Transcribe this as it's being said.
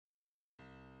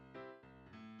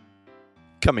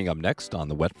Coming up next on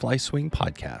the Wet Fly Swing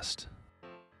podcast.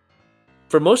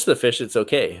 For most of the fish, it's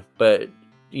okay. But,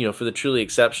 for the truly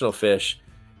exceptional fish,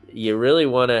 you really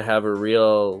want to have a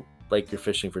real, like you're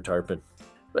fishing for tarpon.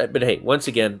 But hey, once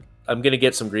again, I'm going to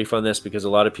get some grief on this because a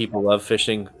lot of people love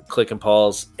fishing click and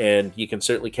pawls, and you can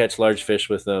certainly catch large fish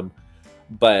with them.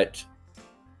 But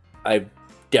I've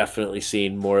definitely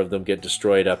seen more of them get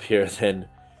destroyed up here than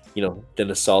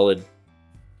a solid,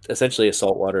 essentially a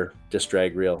saltwater disc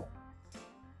drag reel.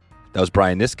 That was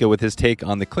Brian Niska with his take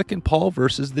on the click and pawl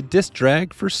versus the disc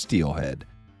drag for steelhead.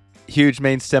 Huge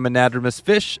main stem anadromous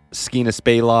fish, Skeena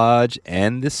Spey Lodge,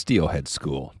 and the Steelhead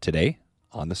School. Today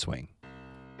on The Swing.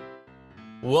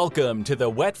 Welcome to the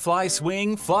Wet Fly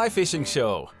Swing Fly Fishing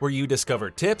Show, where you discover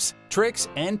tips, tricks,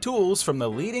 and tools from the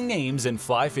leading names in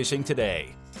fly fishing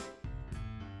today.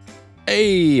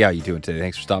 Hey, how you doing today?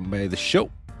 Thanks for stopping by the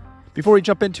show. Before we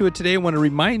jump into it today, I want to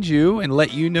remind you and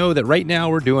let you know that right now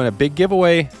we're doing a big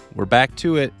giveaway. We're back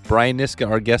to it. Brian Niska,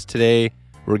 our guest today,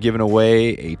 we're giving away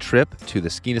a trip to the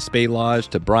Skeena Spey Lodge,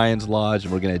 to Brian's Lodge,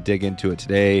 and we're going to dig into it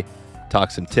today,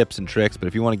 talk some tips and tricks. But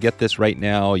if you want to get this right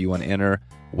now, you want to enter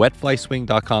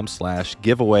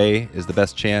wetflyswing.com/giveaway is the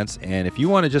best chance. And if you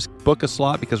want to just book a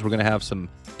slot, because we're going to have some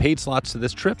paid slots to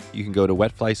this trip, you can go to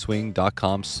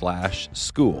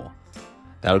wetflyswing.com/school.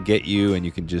 That'll get you, and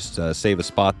you can just save a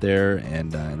spot there,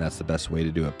 and that's the best way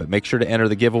to do it. But make sure to enter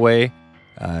the giveaway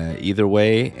either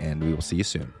way, and we will see you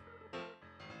soon.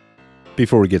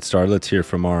 Before we get started, let's hear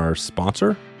from our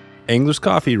sponsor. Angler's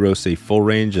Coffee roasts a full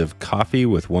range of coffee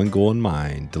with one goal in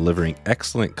mind, delivering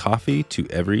excellent coffee to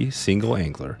every single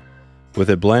angler.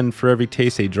 With a blend for every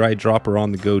taste, a dry dropper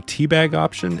on-the-go tea bag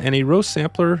option, and a roast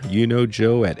sampler,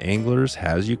 Joe at Anglers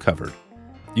has you covered.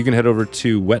 You can head over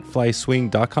to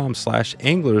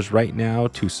wetflyswing.com/anglers right now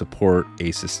to support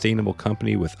a sustainable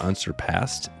company with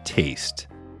unsurpassed taste.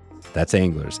 That's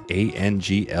Anglers,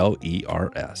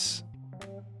 ANGLERS.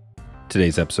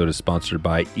 Today's episode is sponsored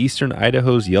by Eastern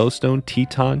Idaho's Yellowstone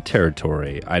Teton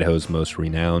Territory, Idaho's most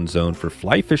renowned zone for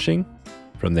fly fishing,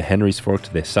 from the Henry's Fork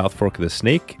to the South Fork of the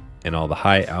Snake and all the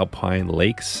high alpine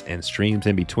lakes and streams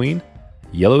in between.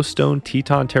 Yellowstone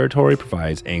Teton Territory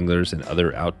provides anglers and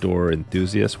other outdoor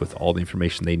enthusiasts with all the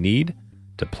information they need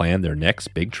to plan their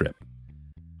next big trip.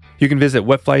 You can visit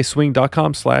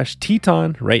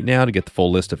wetflyswing.com/Teton right now to get the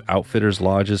full list of outfitters,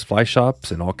 lodges, fly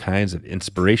shops, and all kinds of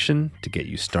inspiration to get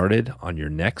you started on your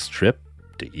next trip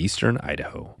to Eastern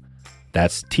Idaho.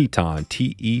 That's Teton,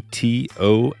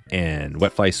 Teton,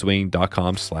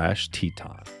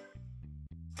 wetflyswing.com/Teton.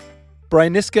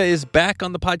 Brian Niska is back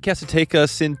on the podcast to take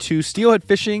us into steelhead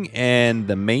fishing and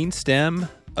the main stem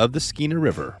of the Skeena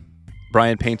River.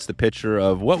 Brian paints the picture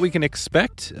of what we can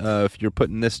expect if you're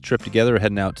putting this trip together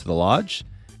heading out to the lodge.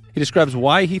 He describes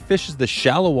why he fishes the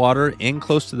shallow water in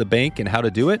close to the bank and how to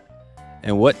do it,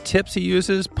 and what tips he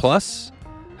uses, plus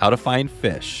how to find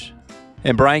fish.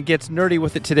 And Brian gets nerdy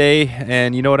with it today,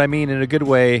 and you know what I mean in a good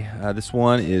way. This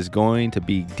one is going to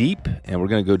be deep, and we're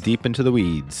going to go deep into the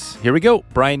weeds. Here we go.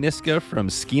 Brian Niska from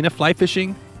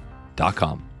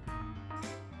SkeenaFlyFishing.com.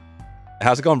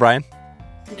 How's it going, Brian?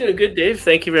 I'm doing good, Dave.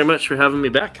 Thank you very much for having me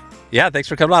back. Yeah, thanks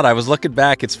for coming on. I was looking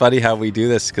back. It's funny how we do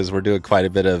this because we're doing quite a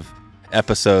bit of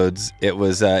episodes. It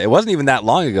wasn't even that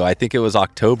long ago. I think it was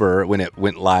October when it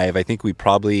went live. I think we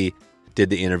probably did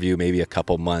the interview maybe a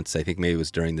couple months. I think maybe it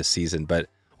was during the season. But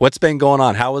what's been going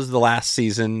on? How was the last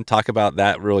season? Talk about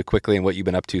that really quickly and what you've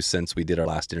been up to since we did our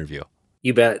last interview.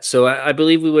 You bet. So I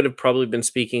believe we would have probably been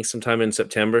speaking sometime in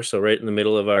September, so right in the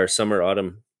middle of our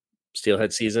summer-autumn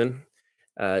steelhead season.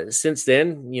 Since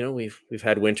then, we've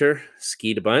had winter,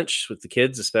 skied a bunch with the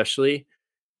kids especially,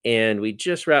 and we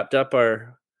just wrapped up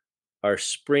our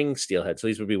spring steelhead. So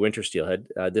these would be winter steelhead.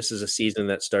 This is a season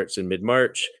that starts in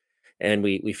mid-March, and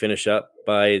we finish up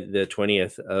by the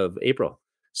 20th of April.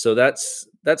 So that's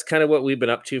kind of what we've been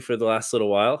up to for the last little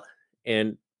while.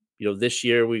 And, this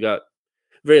year we got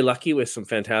very lucky with some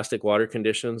fantastic water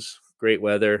conditions, great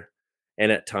weather,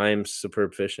 and at times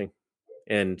superb fishing.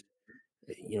 And,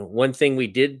 one thing we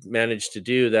did manage to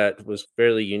do that was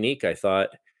fairly unique, I thought,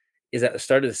 is at the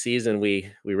start of the season,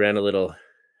 we ran a little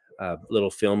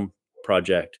film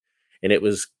project, and it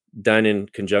was done in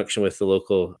conjunction with the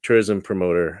local tourism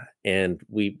promoter. And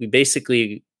we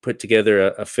basically put together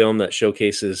a film that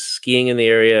showcases skiing in the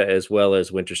area as well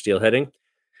as winter steelheading.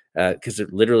 Because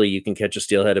literally you can catch a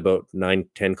steelhead about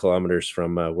 9-10 kilometers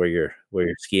from where you're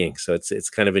skiing. So it's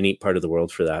kind of a neat part of the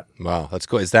world for that. Wow, that's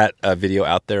cool. Is that a video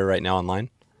out there right now online?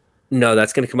 No,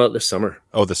 that's going to come out this summer.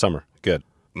 Oh, this summer. Good.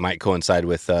 Might coincide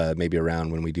with maybe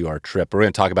around when we do our trip. We're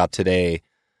going to talk about today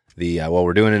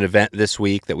We're doing an event this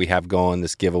week that we have going,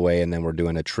 this giveaway, and then we're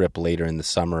doing a trip later in the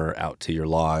summer out to your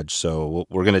lodge. So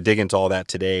we're going to dig into all that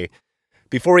today.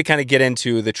 Before we kind of get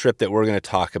into the trip that we're going to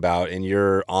talk about, and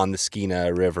you're on the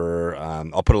Skeena River,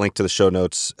 I'll put a link to the show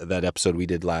notes, that episode we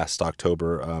did last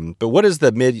October. But what is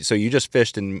so you just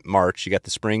fished in March, you got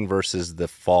the spring versus the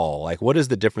fall. Like, what is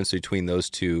the difference between those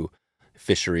two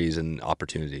fisheries and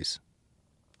opportunities?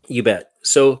 You bet.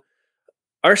 So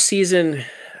our season,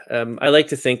 I like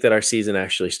to think that our season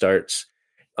actually starts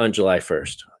on July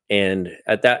 1st. And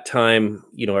at that time,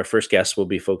 our first guests will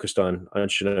be focused on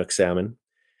Chinook salmon.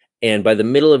 And by the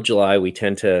middle of July, we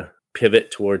tend to pivot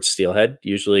towards steelhead.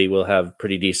 Usually we'll have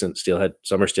pretty decent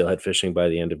summer steelhead fishing by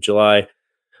the end of July.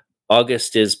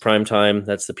 August is prime time.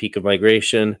 That's the peak of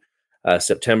migration.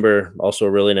 September, also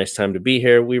a really nice time to be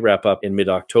here. We wrap up in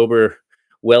mid-October,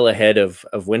 well ahead of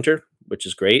winter, which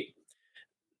is great.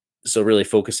 So really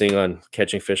focusing on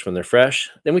catching fish when they're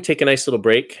fresh. Then we take a nice little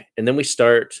break, and then we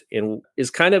start in is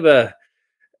kind of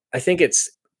I think it's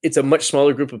a much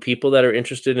smaller group of people that are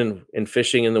interested in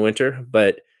fishing in the winter,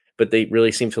 but they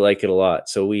really seem to like it a lot.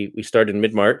 So we start in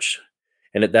mid-March,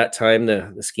 and at that time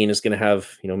the Skeena is going to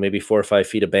have maybe 4 or 5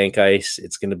 feet of bank ice.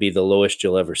 It's going to be the lowest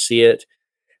you'll ever see it.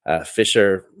 Fish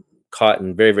are caught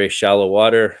in very, very shallow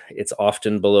water. It's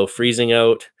often below freezing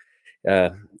out.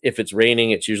 If it's raining,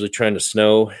 it's usually trying to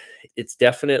snow. It's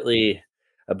definitely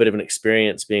a bit of an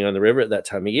experience being on the river at that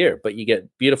time of year, but you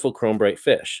get beautiful chrome bright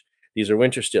fish. These are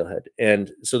winter steelhead.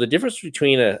 And so the difference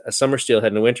between a summer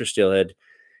steelhead and a winter steelhead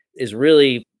is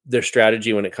really their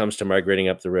strategy when it comes to migrating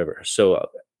up the river. So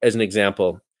as an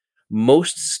example,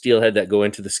 most steelhead that go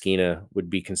into the Skeena would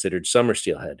be considered summer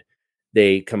steelhead.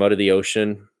 They come out of the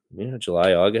ocean,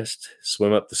 July, August,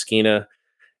 swim up the Skeena,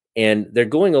 and they're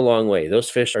going a long way. Those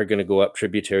fish are going to go up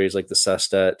tributaries like the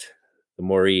Sustut, the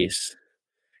Maurice,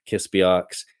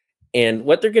 Kispiox. And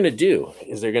what they're going to do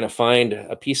is they're going to find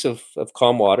a piece of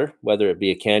calm water, whether it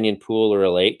be a canyon, pool, or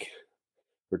a lake,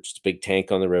 or just a big tank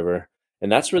on the river.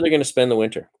 And that's where they're going to spend the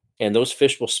winter. And those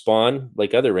fish will spawn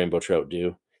like other rainbow trout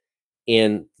do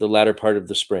in the latter part of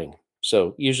the spring.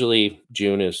 So usually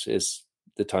June is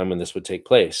the time when this would take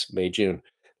place, May, June,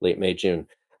 late May, June.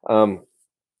 A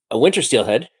winter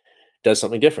steelhead does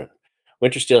something different.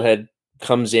 Winter steelhead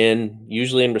comes in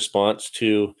usually in response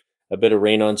to a bit of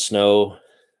rain on snow,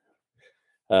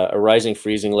 a rising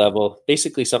freezing level,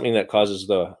 basically something that causes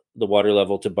the water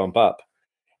level to bump up.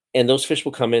 And those fish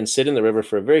will come in, sit in the river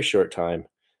for a very short time,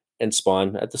 and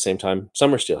spawn at the same time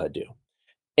summer steelhead do.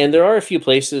 And there are a few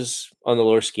places on the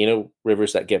lower Skeena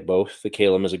rivers that get both. The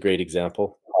Kalem is a great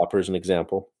example. Hopper is an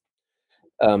example.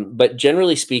 But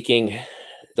generally speaking,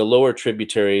 the lower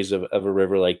tributaries of a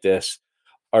river like this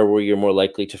are where you're more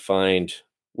likely to find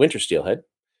winter steelhead.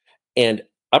 And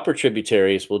upper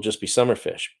tributaries will just be summer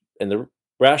fish. And the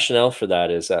rationale for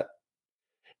that is that,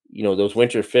 those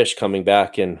winter fish coming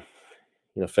back in,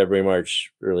 February,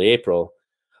 March, early April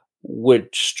would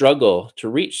struggle to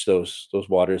reach those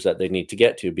waters that they need to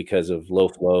get to because of low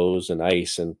flows and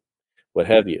ice and what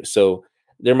have you. So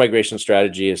their migration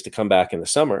strategy is to come back in the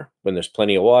summer when there's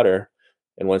plenty of water,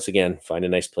 and once again find a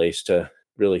nice place to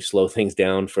really slow things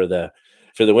down for the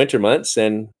winter months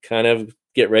and kind of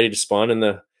get ready to spawn in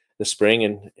the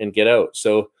spring and get out.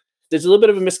 So there's a little bit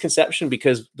of a misconception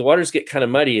because the waters get kind of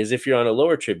muddy as if you're on a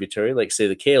lower tributary, like say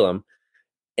the Kalem,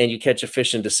 and you catch a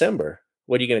fish in December.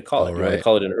 What are you going to call it? You want to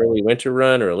call it an early winter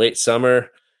run or a late summer?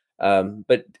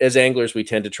 But as anglers, we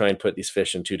tend to try and put these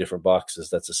fish in two different boxes.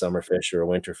 That's a summer fish or a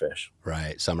winter fish.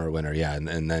 Right. Summer, winter. Yeah.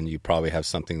 And then you probably have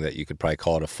something that you could probably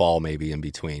call it a fall, maybe in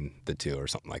between the two or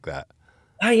something like that.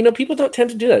 People don't tend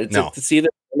to do that. It's see the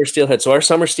summer steelhead. So our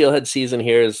summer steelhead season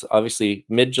here is obviously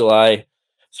mid-July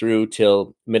through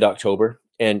till mid-October.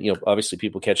 And, obviously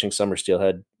people catching summer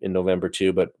steelhead in November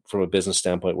too, but from a business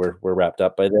standpoint, we're wrapped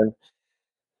up by then.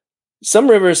 Some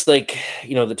rivers like,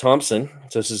 the Thompson,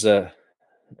 so this is an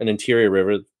interior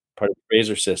river, part of the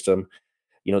Fraser system,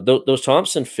 those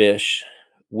Thompson fish,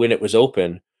 when it was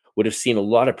open, would have seen a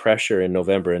lot of pressure in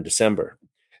November and December.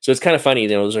 So it's kind of funny,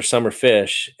 those are summer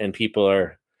fish and people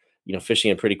are, fishing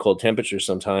in pretty cold temperatures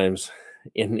sometimes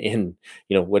in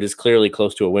what is clearly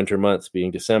close to a winter month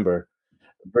being December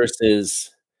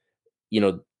versus,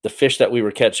 the fish that we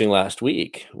were catching last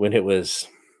week when it was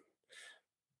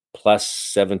plus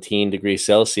 17 degrees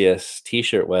Celsius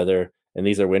t-shirt weather, and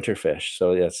these are winter fish.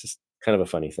 So yeah, it's just kind of a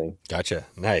funny thing. Gotcha.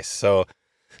 Nice. So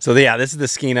yeah, this is the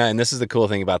Skeena, and this is the cool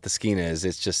thing about the Skeena is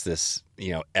it's just this,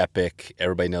 epic.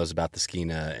 Everybody knows about the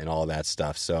Skeena and all that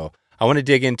stuff. So I want to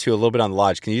dig into a little bit on the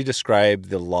lodge. Can you describe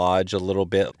the lodge a little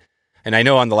bit? And I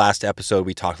know on the last episode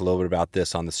we talked a little bit about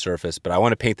this on the surface, but I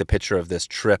want to paint the picture of this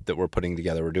trip that we're putting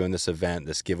together. We're doing this event,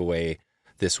 this giveaway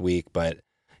this week, but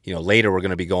later we're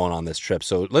going to be going on this trip.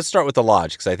 So let's start with the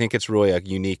lodge, because I think it's really a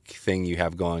unique thing you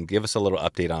have going. Give us a little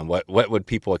update on what would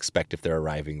people expect if they're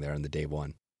arriving there on the day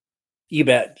one. You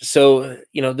bet. So,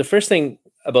 the first thing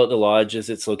about the lodge is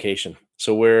its location.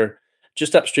 So we're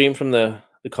just upstream from the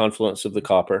confluence of the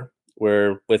Copper.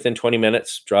 We're within 20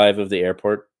 minutes drive of the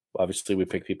airport. Obviously, we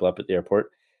pick people up at the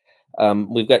airport.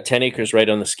 We've got 10 acres right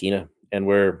on the Skeena, and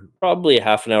we're probably a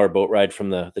half an hour boat ride from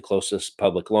the closest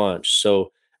public launch.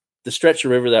 So the stretch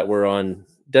of river that we're on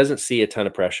doesn't see a ton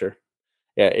of pressure.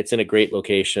 Yeah, it's in a great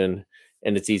location,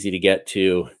 and it's easy to get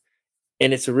to.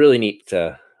 And it's a really neat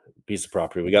piece of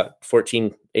property. We got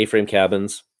 14 A-frame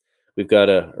cabins. We've got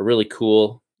a really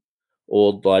cool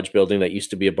old lodge building that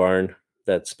used to be a barn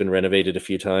that's been renovated a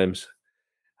few times.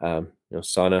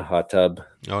 Sauna, hot tub,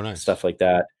 stuff like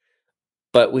that.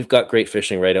 But we've got great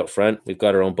fishing right out front. We've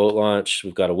got our own boat launch.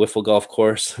 We've got a wiffle golf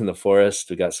course in the forest.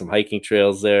 We've got some hiking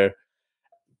trails there.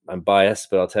 I'm biased,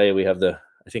 but I'll tell you,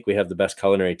 I think we have the best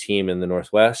culinary team in the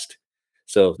Northwest.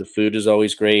 So the food is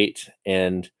always great.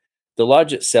 And the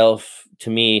lodge itself, to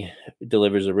me,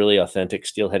 delivers a really authentic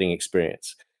steelheading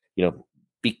experience.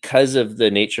 Because of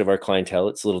the nature of our clientele,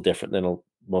 it's a little different than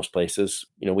most places.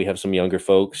 We have some younger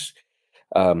folks,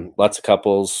 lots of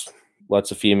couples,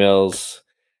 lots of females.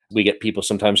 We get people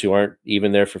sometimes who aren't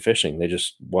even there for fishing. They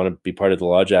just want to be part of the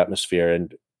lodge atmosphere.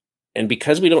 And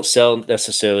because we don't sell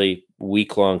necessarily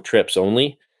week-long trips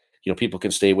only, people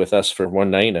can stay with us for one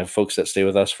night. I have folks that stay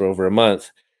with us for over a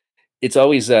month. It's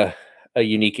always a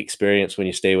unique experience when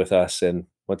you stay with us. And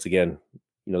once again,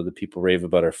 the people rave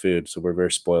about our food. So we're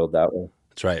very spoiled that way.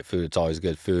 That's right. Food. It's always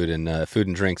good food, and food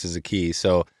and drinks is a key.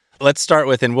 So let's start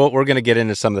with, and we're going to get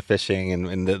into some of the fishing. And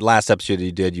in the last episode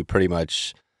you did, you pretty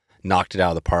much knocked it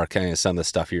out of the park, kind of some of the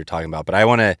stuff you were talking about. But I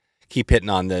want to keep hitting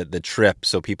on the trip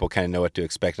so people kind of know what to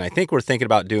expect. And I think we're thinking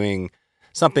about doing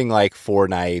something like 4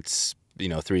 nights,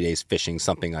 3 days fishing,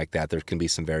 something like that. There can be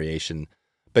some variation.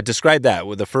 But describe that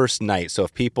with the first night. So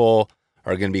if people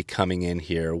are going to be coming in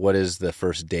here, what does the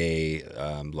first day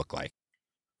look like?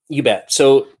 You bet.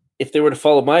 So if they were to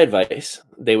follow my advice,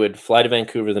 they would fly to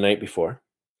Vancouver the night before,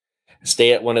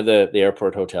 stay at one of the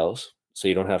airport hotels, so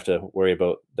you don't have to worry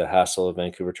about the hassle of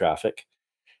Vancouver traffic.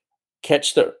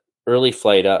 Catch the early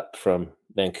flight up from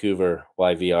Vancouver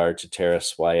YVR to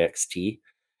Terrace YXT.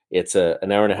 It's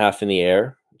an hour and a half in the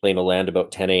air. Plane will land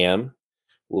about 10 a.m.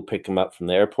 We'll pick them up from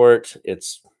the airport.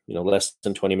 It's less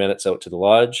than 20 minutes out to the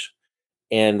lodge,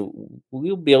 and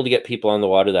we'll be able to get people on the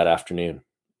water that afternoon.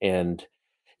 And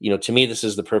to me, this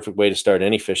is the perfect way to start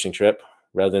any fishing trip.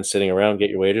 Rather than sitting around, get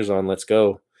your waders on, let's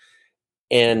go.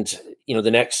 And,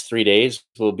 the next 3 days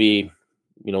will be,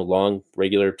 long,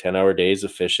 regular 10-hour days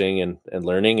of fishing and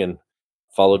learning, and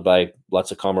followed by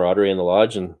lots of camaraderie in the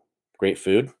lodge and great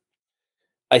food.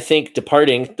 I think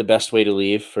departing, the best way to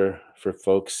leave for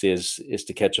folks is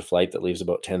to catch a flight that leaves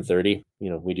about 10:30.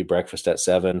 We do breakfast at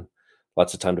 7,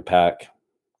 lots of time to pack,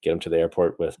 get them to the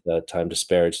airport with time to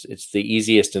spare. It's the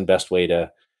easiest and best way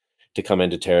to come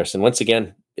into Terrace. And once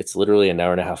again, it's literally an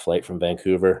hour and a half flight from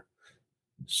Vancouver.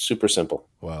 Super simple.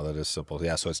 Wow, that is simple.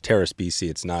 Yeah, so it's Terrace, BC.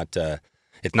 It's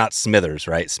not Smithers,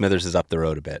 right? Smithers is up the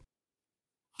road a bit.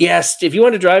 Yes, if you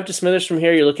want to drive to Smithers from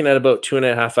here, you're looking at about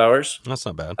 2.5 hours. That's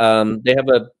not bad. They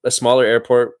have a smaller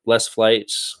airport, less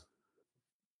flights.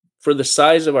 For the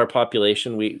size of our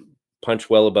population, we punch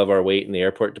well above our weight in the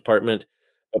airport department.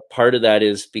 But part of that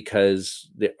is because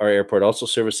our airport also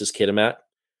services Kitimat,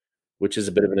 which is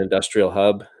a bit of an industrial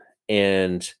hub.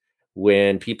 And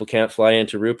when people can't fly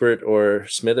into Rupert or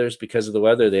Smithers because of the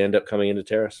weather, they end up coming into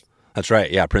Terrace. That's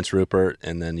right. Yeah, Prince Rupert,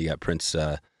 and then you got Prince.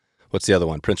 What's the other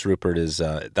one? Prince Rupert is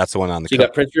that's the one on the. So you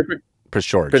got Prince Rupert, Prince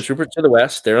George. Prince Rupert to the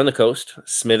west. They're on the coast.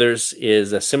 Smithers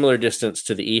is a similar distance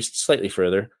to the east, slightly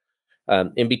further.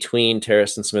 In between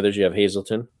Terrace and Smithers, you have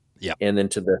Hazelton. Yeah, and then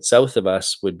to the south of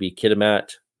us would be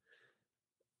Kitimat.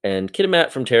 And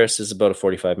Kitimat from Terrace is about a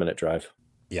 45-minute drive.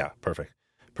 Yeah, perfect.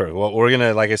 Well, we're going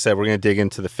to, like I said, we're going to dig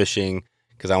into the fishing,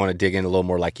 because I want to dig in a little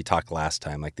more like you talked last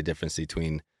time, like the difference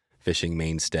between fishing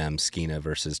main stem, Skeena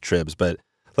versus tribs. But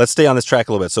let's stay on this track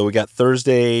a little bit. So we got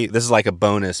Thursday. This is like a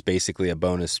bonus, basically a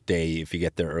bonus day. If you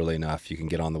get there early enough, you can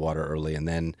get on the water early. And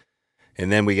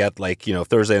then we got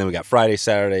Thursday, then we got Friday,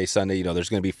 Saturday, Sunday. There's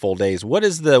going to be full days. What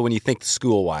is when you think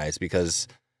school-wise? Because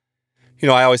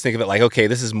I always think of it like, okay,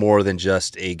 this is more than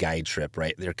just a guide trip,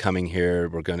 right? They're coming here,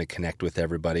 we're going to connect with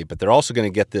everybody, but they're also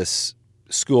going to get this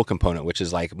school component, which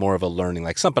is like more of a learning,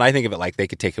 like something I think of it like they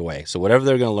could take away. So whatever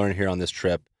they're going to learn here on this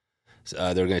trip,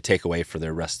 that they're going to take away for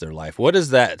the rest of their life. What does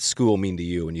that school mean to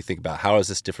you when you think about how is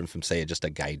this different from, say, just a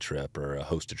guide trip or a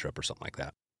hosted trip or something like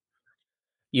that?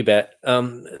 You bet.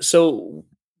 So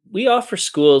we offer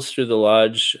schools through the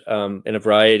lodge in a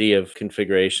variety of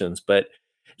configurations, but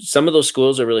some of those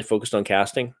schools are really focused on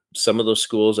casting. Some of those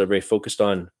schools are very focused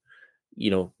on,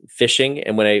 fishing.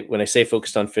 And when I say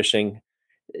focused on fishing,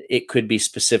 it could be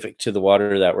specific to the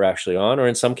water that we're actually on, or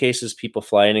in some cases, people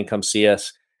fly in and come see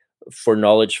us for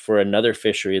knowledge for another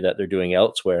fishery that they're doing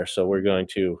elsewhere. So we're going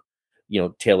to,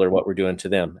 tailor what we're doing to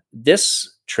them.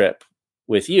 This trip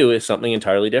with you is something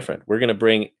entirely different. We're going to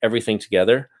bring everything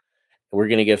together. We're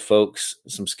going to give folks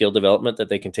some skill development that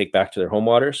they can take back to their home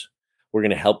waters. We're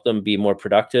going to help them be more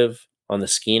productive on the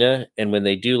Skeena. And when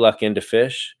they do luck into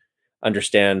fish,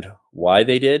 understand why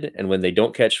they did. And when they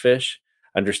don't catch fish,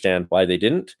 understand why they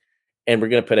didn't. And we're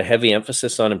going to put a heavy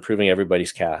emphasis on improving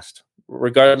everybody's cast,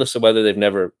 regardless of whether they've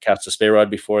never cast a Spey rod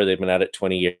before, they've been at it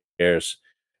 20 years.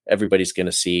 Everybody's going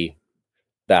to see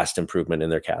vast improvement in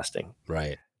their casting.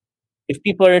 Right. If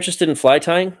people are interested in fly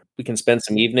tying, we can spend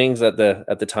some evenings at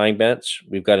the tying bench.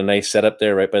 We've got a nice setup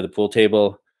there right by the pool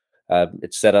table.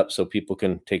 It's set up so people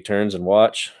can take turns and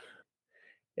watch.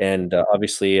 And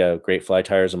obviously, great fly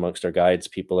tyers amongst our guides,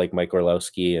 people like Mike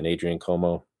Orlowski and Adrian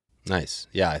Como. Nice.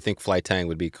 Yeah, I think fly tying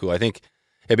would be cool. I think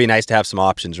it'd be nice to have some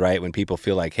options, right? When people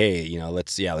feel like, hey,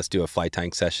 let's do a fly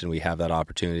tying session. We have that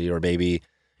opportunity, or maybe,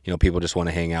 people just want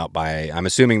to hang out by. I'm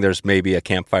assuming there's maybe a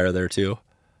campfire there too.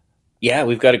 Yeah,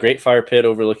 we've got a great fire pit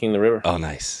overlooking the river. Oh,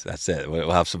 nice. That's it. We'll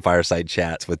have some fireside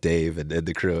chats with Dave and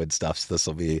the crew and stuff.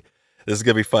 So this is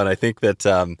gonna be fun. I think that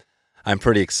I'm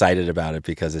pretty excited about it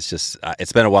because it's just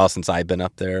it's been a while since I've been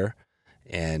up there,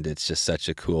 and it's just such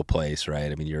a cool place,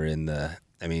 right? I mean, you're in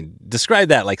describe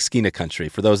that like Skeena country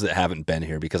for those that haven't been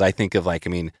here, because I think of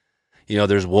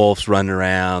there's wolves running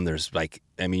around. There's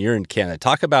you're in Canada.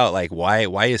 Talk about like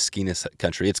why is Skeena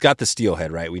country? It's got the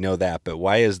Steelhead, right? We know that, but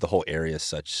why is the whole area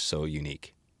so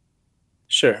unique?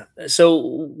 Sure.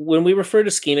 So when we refer to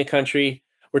Skeena country,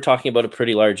 we're talking about a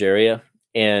pretty large area,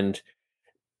 and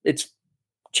it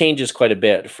changes quite a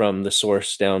bit from the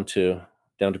source down to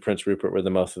Prince Rupert, where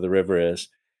the mouth of the river is.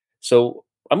 So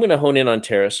I'm going to hone in on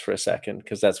Terrace for a second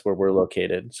because that's where we're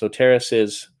located. So Terrace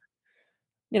is,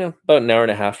 about an hour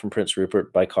and a half from Prince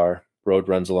Rupert by car. Road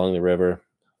runs along the river.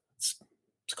 Let's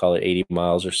call it 80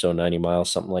 miles or so, 90 miles,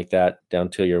 something like that, down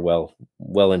till you're well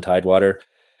in tidewater.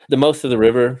 The mouth of the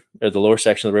river, or the lower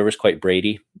section of the river, is quite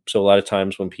brady. So a lot of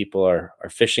times when people are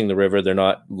fishing the river, they're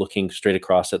not looking straight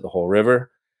across at the whole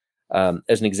river.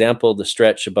 As an example, the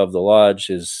stretch above the lodge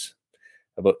is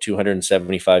about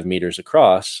 275 meters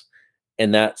across,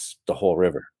 and that's the whole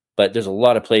river. But there's a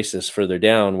lot of places further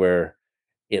down where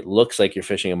it looks like you're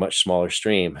fishing a much smaller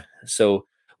stream. So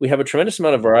we have a tremendous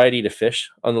amount of variety to fish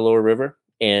on the lower river.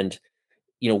 And,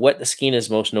 what the Skeena is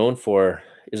most known for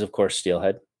is, of course,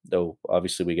 steelhead, though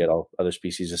obviously we get all other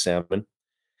species of salmon.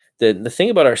 The thing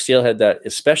about our steelhead that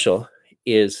is special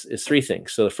is three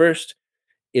things. So the first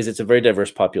is it's a very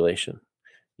diverse population.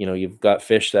 You've got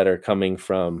fish that are coming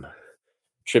from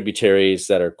tributaries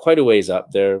that are quite a ways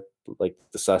up there, like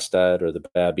the Sustad or the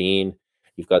Babine.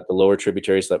 You've got the lower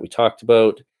tributaries that we talked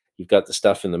about. You've got the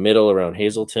stuff in the middle around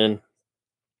Hazelton.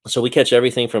 So we catch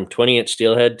everything from 20-inch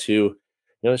steelhead to,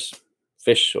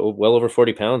 fish well over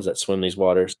 40 pounds that swim these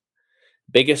waters.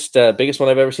 Biggest one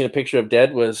I've ever seen a picture of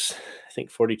dead was, I think,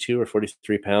 42 or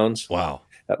 43 pounds. Wow.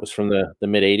 That was from the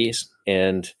mid 80s.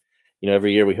 And,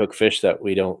 every year we hook fish that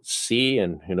we don't see,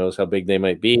 and who knows how big they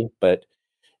might be. But,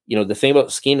 the thing about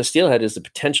Skeena steelhead is the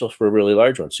potential for a really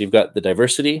large one. So you've got the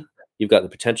diversity, you've got the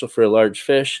potential for a large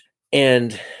fish,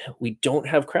 and we don't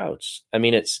have crowds.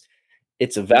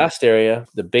 It's a vast area.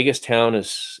 The biggest town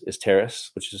is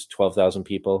Terrace, which is 12,000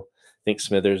 people. I think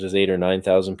Smithers is 8,000 or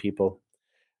 9,000 people.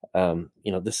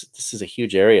 This is a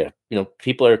huge area.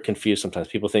 People are confused sometimes.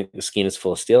 People think the Skeena is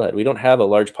full of steelhead. We don't have a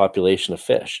large population of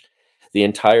fish. The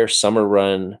entire summer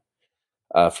run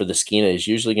for the Skeena is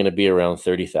usually going to be around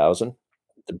 30,000.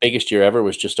 The biggest year ever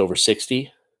was just over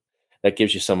 60. That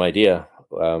gives you some idea.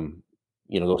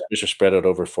 Those fish are spread out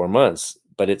over 4 months,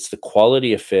 but it's the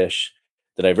quality of fish,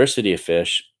 the diversity of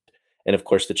fish, and of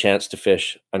course the chance to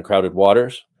fish uncrowded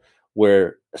waters,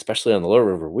 where, especially on the lower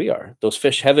river we are, those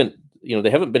fish haven't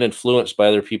been influenced by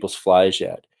other people's flies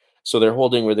yet. So they're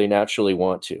holding where they naturally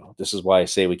want to. This is why I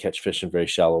say we catch fish in very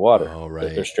shallow water. Oh,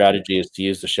 right. Their strategy is to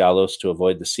use the shallows to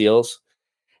avoid the seals.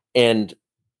 And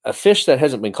a fish that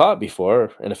hasn't been caught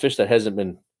before, and a fish that hasn't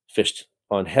been fished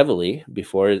on heavily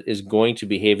before, is going to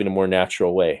behave in a more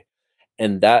natural way.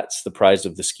 And that's the prize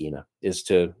of the Skeena, is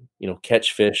to,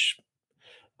 catch fish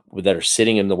that are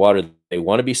sitting in the water they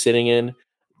want to be sitting in,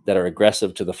 that are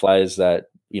aggressive to the flies that,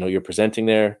 you're presenting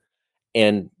there,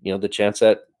 and, the chance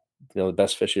at, the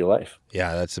best fish of your life.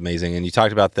 Yeah, that's amazing. And you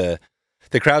talked about the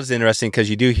crowd's interesting because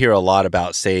you do hear a lot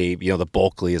about, say, the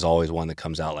Bulkley is always one that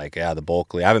comes out like, yeah, the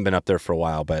Bulkley. I haven't been up there for a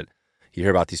while, but you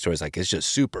hear about these stories like it's just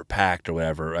super packed or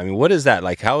whatever. I mean, what is that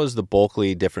like? How is the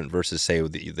Bulkley different versus, say,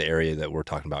 the area that we're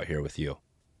talking about here with you?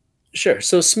 Sure.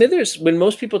 So Smithers, when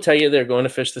most people tell you they're going to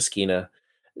fish the Skeena,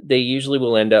 they usually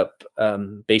will end up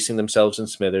basing themselves in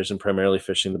Smithers and primarily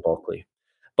fishing the Bulkley.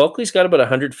 Bulkley's got about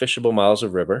 100 fishable miles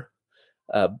of river.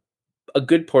 Uh, a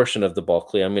good portion of the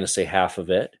Bulkley, I'm going to say half of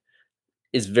it,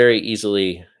 is very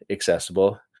easily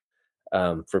accessible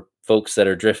for folks that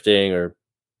are drifting or,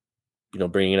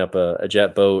 bringing up a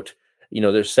jet boat.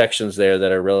 There's sections there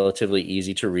that are relatively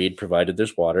easy to read, provided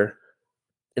there's water.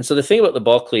 And so the thing about the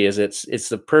Bulkley is it's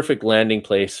the perfect landing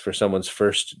place for someone's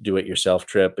first do-it-yourself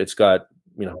trip. It's got,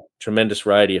 tremendous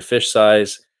variety of fish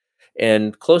size,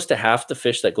 and close to half the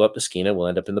fish that go up to Skeena will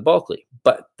end up in the Bulkley.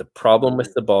 But the problem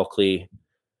with the Bulkley,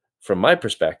 from my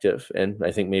perspective, and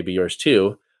I think maybe yours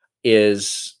too,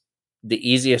 is the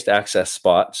easiest access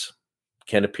spots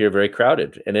can appear very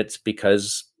crowded. And it's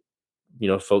because,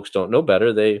 folks don't know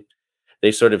better.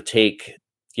 They sort of take,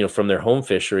 from their home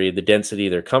fishery, the density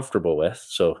they're comfortable with.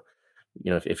 So,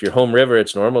 if you're home river,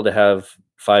 it's normal to have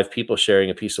 5 people sharing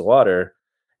a piece of water,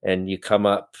 and you come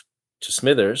up to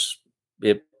Smithers,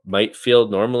 it might feel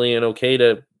normally and okay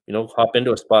to, hop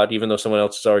into a spot, even though someone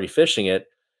else is already fishing it.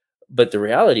 But the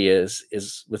reality is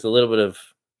with a little bit of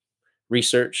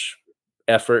research,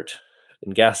 effort,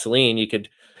 and gasoline, you could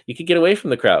get away from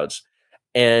the crowds.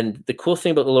 And the cool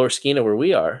thing about the lower Skeena where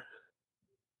we are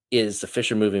is the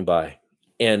fish are moving by.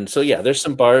 And so, yeah, there's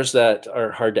some bars that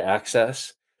are hard to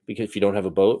access because if you don't have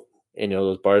a boat, and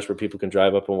those bars where people can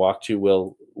drive up and walk to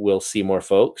will see more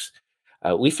folks.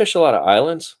 We fish a lot of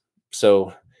islands,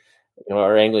 so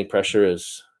our angling pressure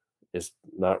is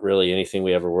not really anything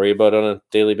we ever worry about on a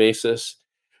daily basis.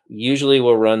 Usually,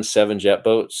 we'll run 7 jet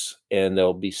boats, and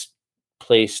they'll be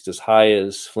placed as high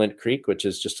as Flint Creek, which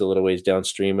is just a little ways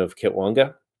downstream of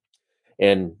Kitwanga,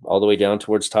 and all the way down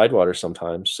towards Tidewater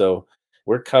sometimes. So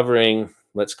we're covering,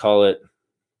 let's call it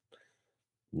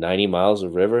 90 miles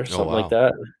of river, something like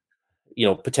that,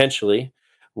 potentially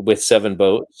with 7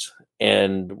 boats.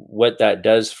 And what that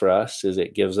does for us is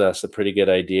it gives us a pretty good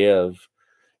idea of,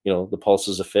 the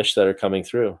pulses of fish that are coming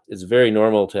through. It's very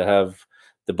normal to have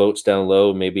the boats down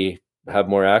low, maybe have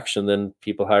more action than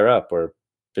people higher up, or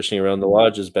fishing around the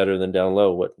lodge is better than down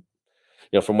low.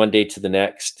 From one day to the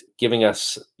next, giving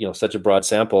us, such a broad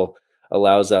sample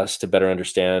allows us to better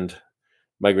understand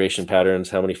migration patterns,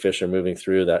 how many fish are moving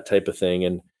through, that type of thing.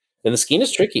 And the Skeena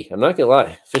is tricky. I'm not gonna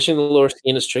lie. Fishing the lower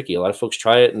Skeena is tricky. A lot of folks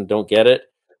try it and don't get it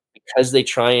because they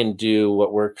try and do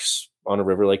what works on a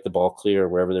river like the Bulkley or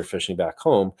wherever they're fishing back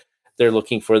home. They're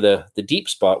looking for the deep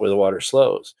spot where the water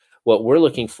slows. What we're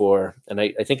looking for, and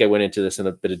I think I went into this in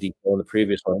a bit of detail in the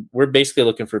previous one, we're basically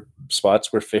looking for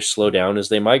spots where fish slow down as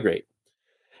they migrate.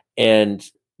 And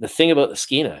the thing about the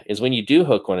Skeena is when you do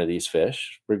hook one of these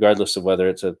fish, regardless of whether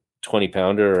it's a 20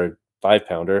 pounder or a 5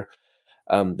 pounder,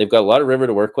 they've got a lot of river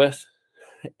to work with,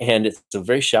 and it's a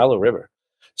very shallow river.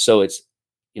 So it's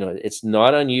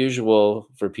not unusual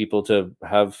for people to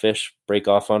have fish break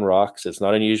off on rocks. It's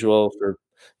not unusual for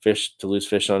fish to lose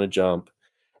fish on a jump.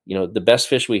 The best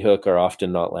fish we hook are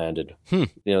often not landed. The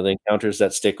encounters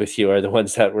that stick with you are the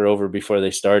ones that were over before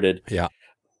they started. Yeah.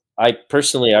 I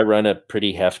run a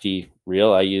pretty hefty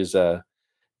reel. I use it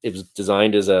was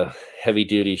designed as a heavy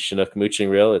duty Chinook mooching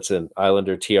reel. It's an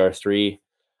Islander TR3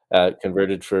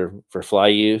 converted for fly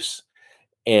use.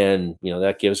 And,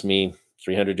 that gives me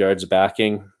 300 yards of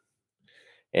backing.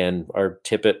 And our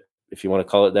tippet, if you want to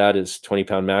call it that, is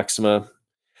 20-pound maxima.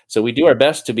 So we do our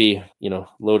best to be,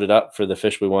 loaded up for the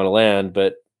fish we want to land.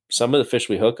 But some of the fish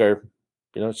we hook are,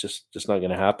 it's just not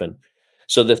going to happen.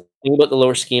 So the thing about the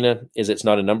lower Skeena is it's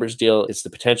not a numbers deal. It's the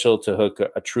potential to hook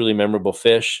a truly memorable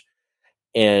fish.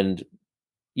 And,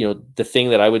 the thing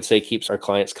that I would say keeps our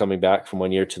clients coming back from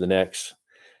one year to the next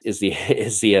is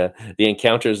the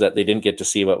encounters that they didn't get to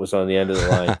see what was on the end of the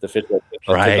line. The fish that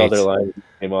right. all their lines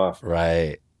came off.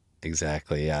 Right.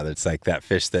 Exactly. Yeah. That's like that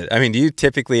fish that, I mean, do you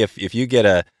typically, if you get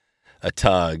a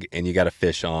tug and you got a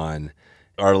fish on,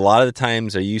 or a lot of the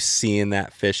times, are you seeing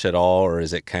that fish at all, or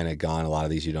is it kind of gone? A lot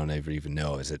of these you don't ever even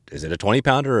know. Is it a 20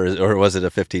 pounder or was it a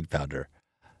 15 pounder?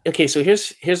 Okay. So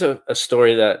here's a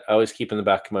story that I always keep in the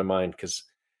back of my mind, because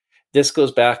this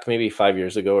goes back maybe 5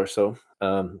 years ago or so.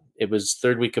 It was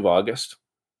third week of August,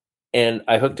 and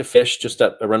I hooked a fish just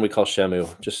up a run we call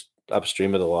Shamu, just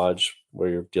upstream of the lodge where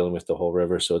you're dealing with the whole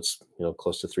river. So it's,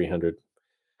 close to 300,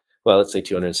 well, let's say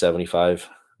 275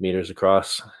 meters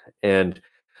across. And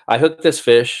I hooked this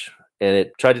fish and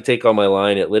it tried to take on my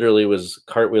line. It literally was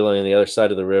cartwheeling on the other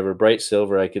side of the river, bright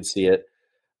silver. I could see it.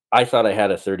 I thought I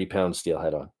had a 30-pound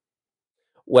steelhead on.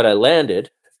 What I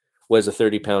landed was a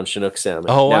 30-pound Chinook salmon.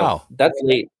 Oh, Now, wow. that's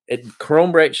late.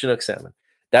 Chrome bright Chinook salmon.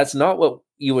 That's not what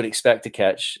you would expect to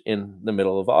catch in the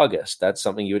middle of August. That's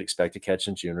something you would expect to catch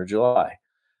in June or July.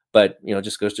 But,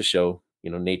 just goes to show,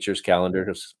 nature's calendar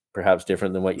is perhaps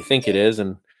different than what you think it is.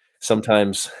 And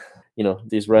sometimes,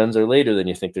 these runs are later than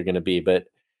you think they're going to be. But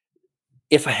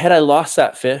if I lost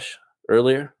that fish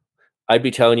earlier, I'd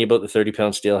be telling you about the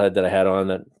 30-pound steelhead that I had on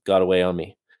that got away on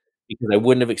me because I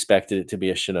wouldn't have expected it to be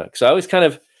a Chinook. So I always kind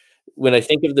of, when I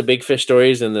think of the big fish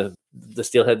stories and the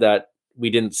steelhead that we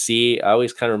didn't see, I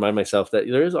always kind of remind myself that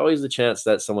there is always the chance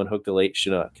that someone hooked a late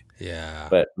Chinook. Yeah.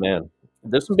 But man,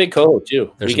 there's some big coho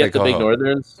too. There's We some get big the big coho.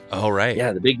 northerns. Oh, right.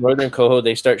 Yeah, the big northern coho,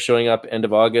 they start showing up end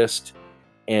of August.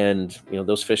 And,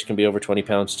 those fish can be over 20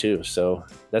 pounds too. So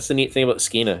that's the neat thing about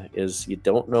Skeena is you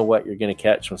don't know what you're going to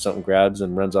catch when something grabs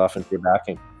and runs off into your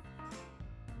backing.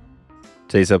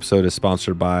 Today's episode is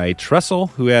sponsored by Trestle,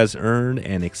 who has earned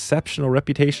an exceptional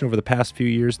reputation over the past few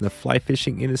years in the fly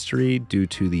fishing industry due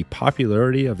to the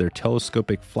popularity of their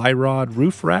telescopic fly rod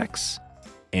roof racks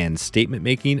and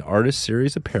statement-making artist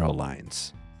series apparel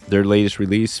lines. Their latest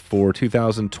release for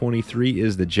 2023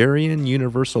 is the Gerion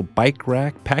Universal Bike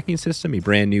Rack Packing System, a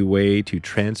brand new way to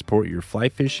transport your fly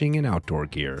fishing and outdoor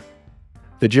gear.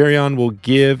 The Gerion will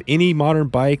give any modern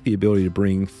bike the ability to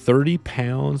bring 30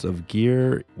 pounds of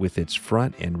gear with its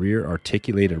front and rear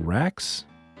articulated racks.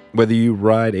 Whether you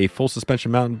ride a full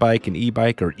suspension mountain bike, an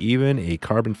e-bike, or even a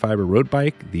carbon fiber road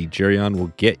bike, the Gerion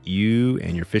will get you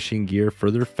and your fishing gear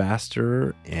further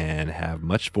faster and have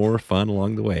much more fun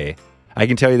along the way. I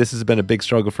can tell you this has been a big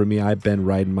struggle for me. I've been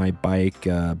riding my bike,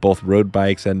 both road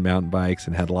bikes and mountain bikes,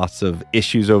 and had lots of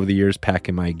issues over the years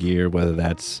packing my gear, whether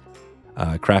that's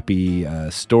crappy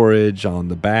storage on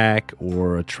the back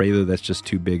or a trailer that's just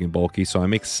too big and bulky. So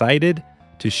I'm excited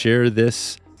to share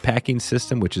this packing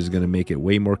system, which is going to make it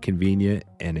way more convenient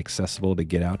and accessible to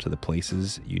get out to the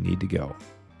places you need to go.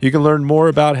 You can learn more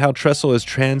about how Trestle is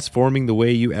transforming the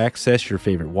way you access your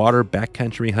favorite water,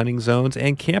 backcountry hunting zones,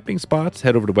 and camping spots.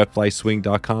 Head over to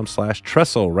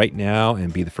wetflyswing.com/Trestle right now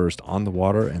and be the first on the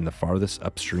water and the farthest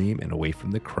upstream and away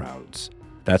from the crowds.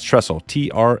 That's Trestle,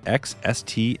 TRXSTLE.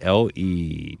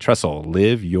 Trestle,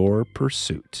 live your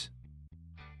pursuit.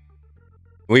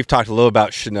 We've talked a little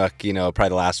about Chinook, probably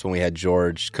the last one we had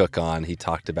George Cook on. He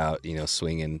talked about,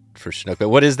 swinging for Chinook. But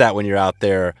what is that when you're out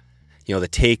there, the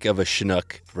take of a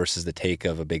Chinook versus the take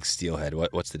of a big steelhead?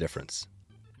 What's the difference?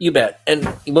 You bet. And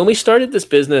when we started this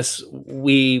business,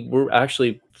 we were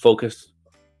actually focused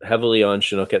heavily on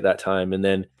Chinook at that time. And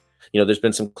then, there's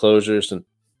been some closures and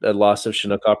a loss of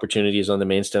Chinook opportunities on the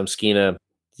main stem Skeena.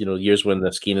 Years when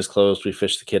the Skeena's closed, we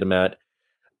fished the Kitimat.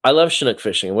 I love Chinook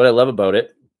fishing. And what I love about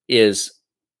it is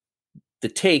the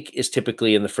take is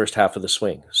typically in the first half of the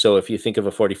swing. So if you think of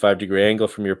a 45-degree angle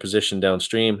from your position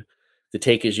downstream, the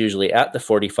take is usually at the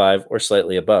 45 or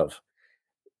slightly above.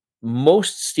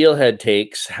 Most steelhead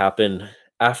takes happen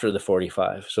after the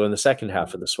 45, so in the second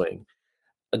half of the swing.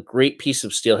 A great piece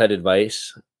of steelhead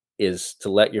advice is to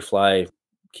let your fly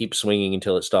keep swinging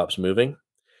until it stops moving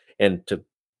and to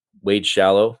wade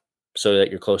shallow so that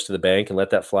you're close to the bank and let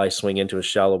that fly swing into as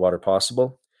shallow water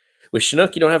possible. With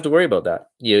Chinook, you don't have to worry about that.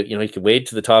 You can wade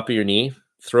to the top of your knee,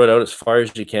 throw it out as far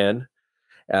as you can.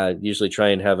 Usually try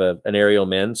and have an aerial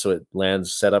mend so it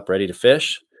lands set up ready to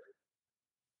fish.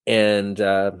 And,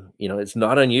 it's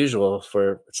not unusual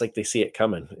it's like they see it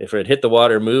coming. If it hit the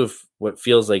water, move what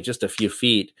feels like just a few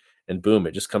feet and boom,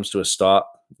 it just comes to a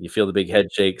stop. You feel the big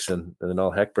head shakes and then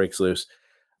all heck breaks loose.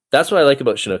 That's what I like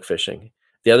about Chinook fishing.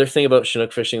 The other thing about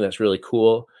Chinook fishing that's really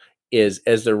cool is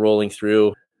as they're rolling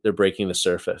through, they're breaking the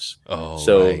surface. Oh,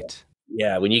 so, right.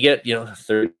 Yeah, when you get,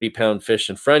 30-pound fish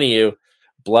in front of you,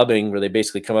 blubbing, where they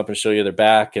basically come up and show you their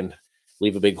back and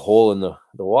leave a big hole in the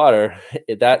water,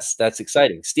 that's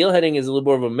exciting. Steelheading is a little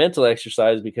more of a mental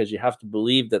exercise because you have to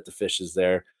believe that the fish is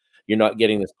there. You're not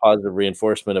getting this positive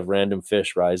reinforcement of random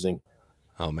fish rising.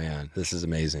 Oh, man, this is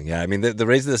amazing. Yeah, I mean, the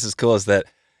reason this is cool is that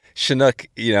Chinook,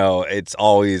 it's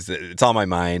on my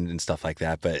mind and stuff like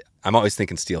that, but I'm always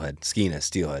thinking steelhead, Skeena,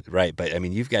 steelhead, right? But I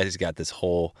mean, you guys got this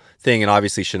whole thing, and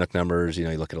obviously Chinook numbers, you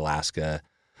look at Alaska,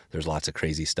 there's lots of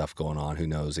crazy stuff going on, who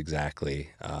knows exactly,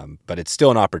 but it's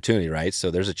still an opportunity, right? So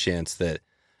there's a chance that,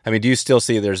 do you still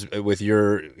see there's, with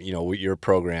your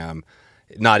program,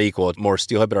 not equal, more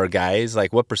steelhead, but our guys,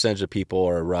 like what percentage of people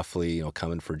are roughly,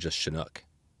 coming for just Chinook?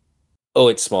 Oh,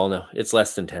 it's small now. It's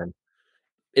less than 10.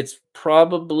 It's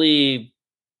probably,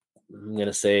 I'm going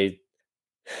to say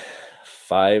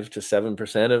 5 to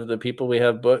 7% of the people we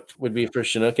have booked would be for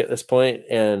Chinook at this point.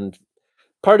 And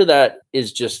part of that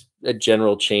is just a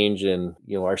general change in,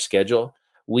 our schedule.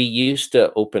 We used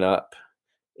to open up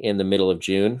in the middle of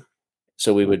June.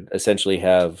 So we would essentially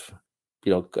have,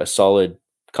 a solid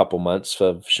couple months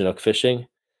of Chinook fishing.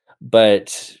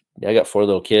 But I got 4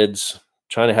 little kids,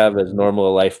 trying to have as normal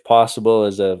a life possible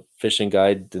as a fishing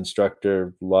guide,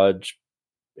 instructor, lodge,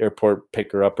 airport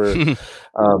picker upper.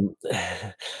 Um,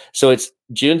 so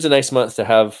June's a nice month to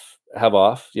have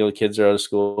off. The kids are out of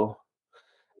school,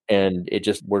 and it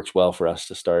just works well for us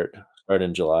to start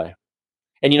in July.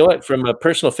 And you know what? From a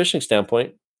personal fishing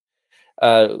standpoint,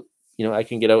 uh, I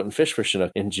can get out and fish for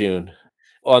Chinook in June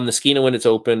on the Skeena when it's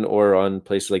open, or on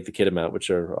places like the Kitimat, which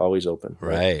are always open.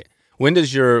 Right. When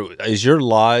is your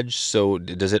lodge? So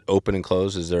does it open and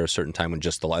close? Is there a certain time when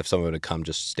just if someone would come,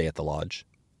 just stay at the lodge?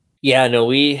 Yeah, no,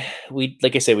 we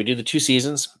like I say, we do the 2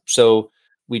 seasons. So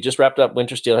we just wrapped up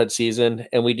winter steelhead season,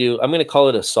 and I'm going to call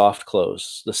it a soft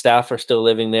close. The staff are still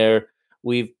living there.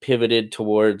 We've pivoted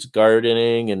towards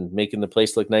gardening and making the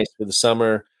place look nice for the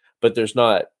summer, but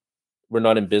we're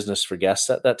not in business for guests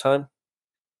at that time.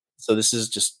 So this is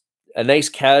just a nice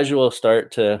casual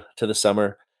start to the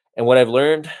summer. And what I've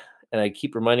learned, and I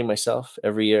keep reminding myself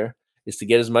every year, is to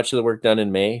get as much of the work done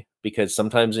in May, because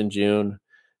sometimes in June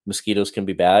mosquitoes can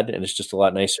be bad, and it's just a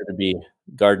lot nicer to be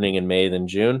gardening in May than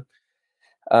June.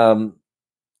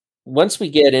 Once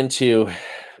we get into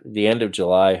the end of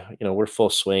July, we're full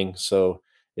swing. So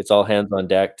it's all hands on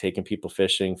deck, taking people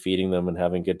fishing, feeding them, and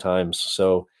having good times.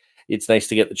 So it's nice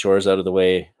to get the chores out of the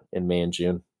way in May and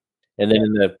June. And then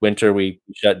in the winter, we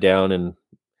shut down, and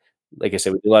like I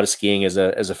said, we do a lot of skiing as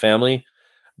a family.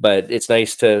 But it's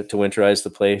nice to winterize the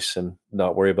place and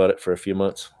not worry about it for a few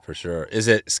months. For sure. Is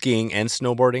it skiing and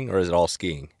snowboarding, or is it all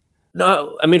skiing?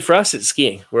 No, I mean, for us, it's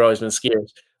skiing. We're always been skiers.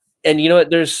 And you know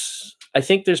what? I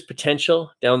think there's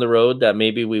potential down the road that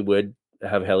maybe we would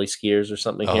have heli skiers or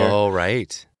something here. Oh,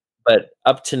 right. But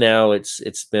up to now,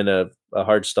 it's been a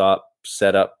hard stop,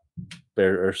 set up,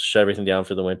 or shut everything down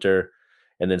for the winter,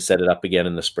 and then set it up again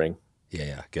in the spring.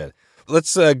 Yeah, good.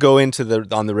 Let's go into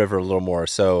on the river a little more.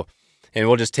 So, and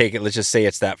we'll just take it. Let's just say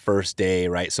it's that first day,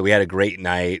 right? So we had a great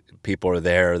night. People are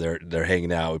there. They're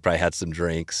hanging out. We probably had some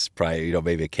drinks. Probably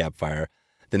maybe a campfire.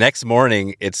 The next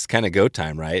morning, it's kind of go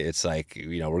time, right? It's like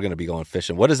we're going to be going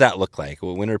fishing. What does that look like?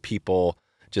 When are people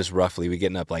just roughly we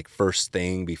getting up like first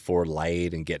thing before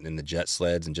light and getting in the jet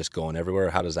sleds and just going everywhere?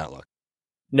 How does that look?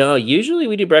 No, usually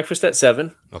we do breakfast at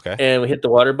 7. Okay, and we hit the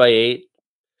water by 8.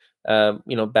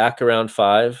 Back around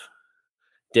 5.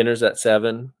 Dinner's at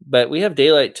 7, but we have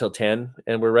daylight till 10,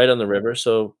 and we're right on the river.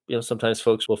 So, sometimes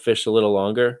folks will fish a little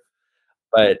longer,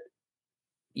 but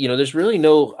there's really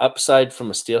no upside from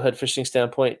a steelhead fishing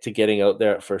standpoint to getting out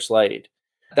there at first light.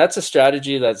 That's a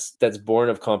strategy that's born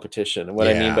of competition. And what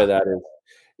I mean by that is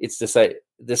it's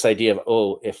this idea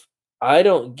of, if I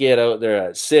don't get out there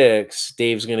at 6,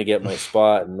 Dave's going to get my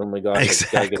spot. And oh my gosh,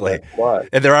 exactly. I gotta get that spot.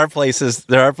 And there are places,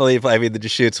 I mean, the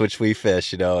Deschutes, which we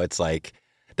fish, it's like,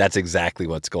 that's exactly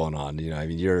what's going on. I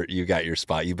mean, you got your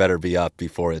spot. You better be up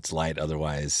before it's light.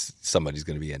 Otherwise somebody's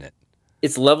going to be in it.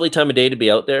 It's a lovely time of day to be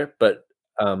out there. But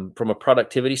from a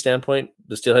productivity standpoint,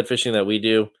 the steelhead fishing that we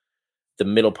do, the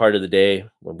middle part of the day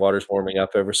when water's warming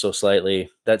up ever so slightly,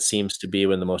 that seems to be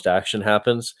when the most action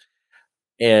happens.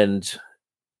 And,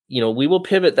 we will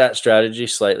pivot that strategy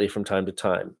slightly from time to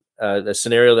time. The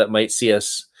scenario that might see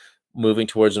us moving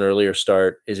towards an earlier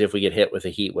start is if we get hit with a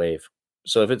heat wave.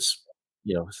 So if it's,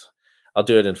 I'll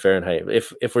do it in Fahrenheit.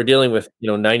 If we're dealing with,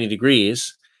 90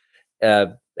 degrees,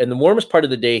 and the warmest part of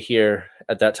the day here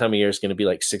at that time of year is going to be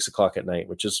like 6 o'clock at night,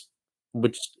 which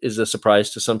is a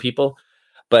surprise to some people.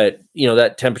 But,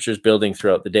 that temperature is building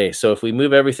throughout the day. So if we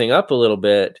move everything up a little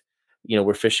bit,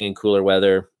 we're fishing in cooler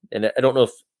weather. And I don't know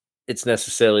if it's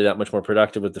necessarily that much more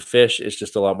productive with the fish. It's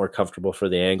just a lot more comfortable for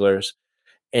the anglers.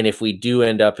 And if we do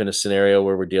end up in a scenario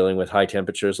where we're dealing with high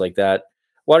temperatures like that,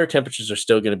 water temperatures are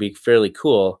still going to be fairly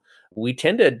cool. We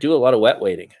tend to do a lot of wet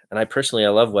wading. And I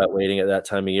love wet wading at that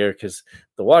time of year because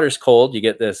the water's cold. You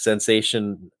get the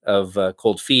sensation of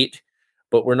cold feet,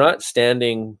 but we're not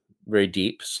standing very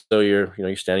deep. So you're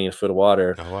standing in a foot of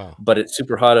water, but it's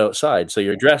super hot outside. So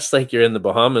you're dressed like you're in the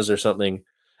Bahamas or something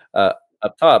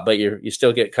up top, but you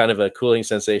still get kind of a cooling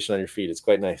sensation on your feet. It's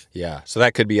quite nice. Yeah. So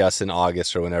that could be us in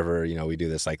August or whenever, we do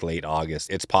this like late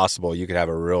August. It's possible you could have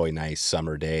a really nice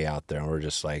summer day out there and we're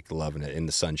just like loving it in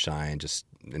the sunshine, just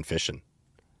and fishing.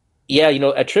 Yeah.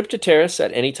 A trip to terrace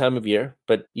at any time of year,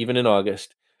 but even in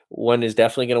August, one is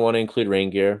definitely going to want to include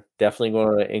rain gear, definitely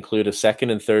going to include a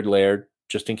second and third layer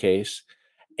just in case.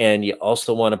 And you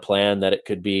also want to plan that it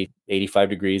could be 85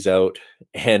 degrees out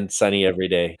and sunny every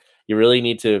day. You really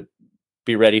need to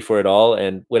be ready for it all.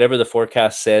 And whatever the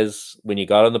forecast says when you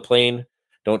got on the plane,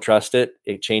 don't trust it.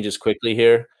 It changes quickly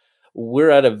here. We're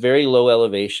at a very low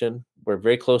elevation. We're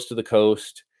very close to the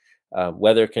coast.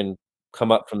 Weather can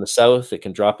come up from the south. It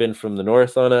can drop in from the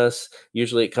north on us.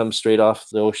 Usually it comes straight off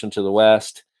the ocean to the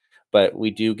west, but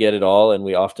we do get it all, and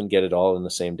we often get it all in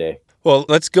the same day. Well,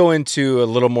 let's go into a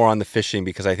little more on the fishing,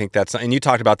 because I think that's, and you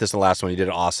talked about this in the last one. You did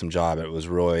an awesome job. It was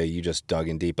really, you just dug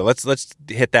in deep. But let's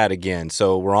hit that again.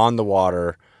 So we're on the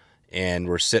water and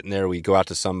we're sitting there. We go out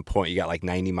to some point. You got like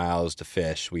 90 miles to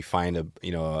fish. We find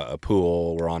a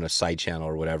pool. We're on a side channel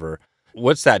or whatever.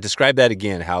 What's that? Describe that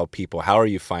again. How are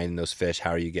you finding those fish?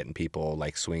 How are you getting people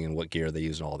like swinging? What gear they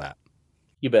use and all that?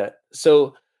 You bet.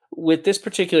 So with this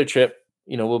particular trip,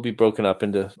 we'll be broken up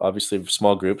into obviously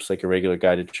small groups like a regular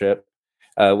guided trip.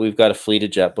 We've got a fleet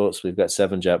of jet boats. We've got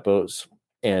 7 jet boats,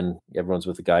 and everyone's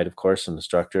with a guide, of course, and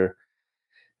instructor.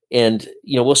 And,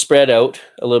 we'll spread out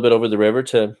a little bit over the river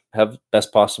to have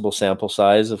best possible sample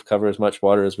size of cover as much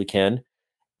water as we can.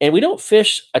 And we don't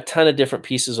fish a ton of different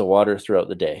pieces of water throughout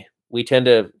the day. We tend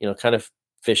to, kind of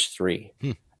fish 3.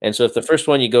 And so if the first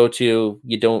one you go to,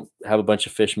 you don't have a bunch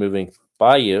of fish moving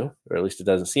by you, or at least it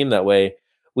doesn't seem that way,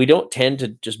 we don't tend to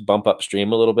just bump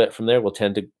upstream a little bit from there. We'll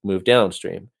tend to move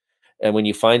downstream. And when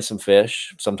you find some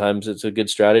fish, sometimes it's a good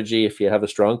strategy if you have a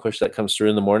strong push that comes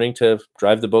through in the morning to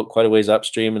drive the boat quite a ways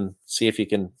upstream and see if you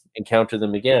can encounter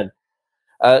them again.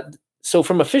 So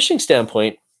from a fishing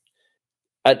standpoint,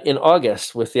 in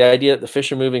August, with the idea that the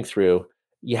fish are moving through,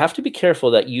 you have to be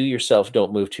careful that you yourself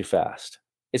don't move too fast.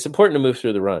 It's important to move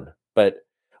through the run, but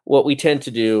what we tend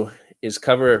to do is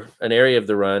cover an area of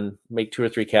the run, make 2 or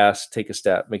 3 casts, take a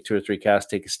step, make 2 or 3 casts,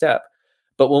 take a step.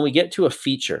 But when we get to a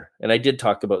feature, and I did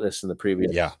talk about this in the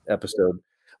previous episode,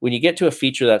 when you get to a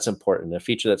feature that's important, a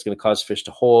feature that's going to cause fish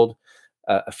to hold,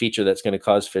 a feature that's going to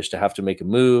cause fish to have to make a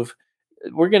move,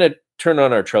 we're going to turn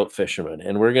on our trout fishermen,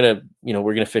 and we're going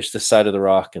to fish this side of the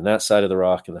rock and that side of the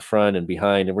rock and the front and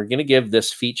behind, and we're going to give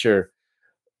this feature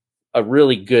a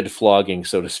really good flogging,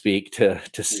 so to speak, to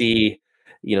see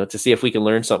if we can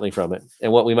learn something from it.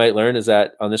 And what we might learn is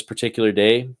that on this particular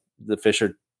day, the fish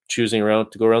are choosing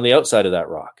to go around the outside of that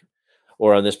rock,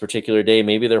 or on this particular day,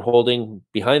 maybe they're holding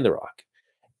behind the rock.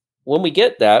 When we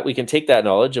get that, we can take that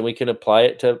knowledge and we can apply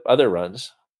it to other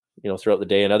runs, throughout the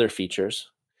day and other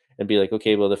features, and be like,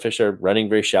 okay, well, the fish are running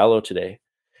very shallow today.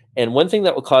 And one thing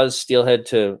that will cause steelhead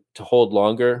to hold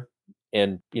longer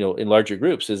and, in larger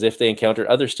groups is if they encounter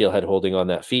other steelhead holding on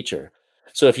that feature.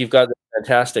 So if you've got this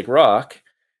fantastic rock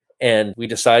and we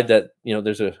decide that,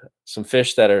 there's some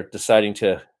fish that are deciding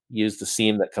to use the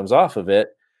seam that comes off of it,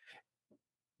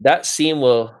 that seam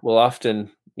will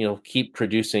often, keep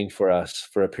producing for us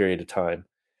for a period of time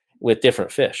with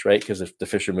different fish, right? Because if the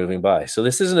fish are moving by. So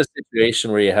this isn't a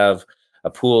situation where you have a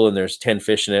pool and there's 10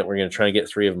 fish in it. We're going to try and get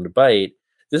 3 of them to bite.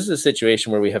 This is a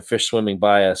situation where we have fish swimming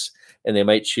by us and they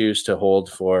might choose to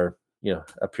hold for,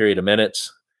 a period of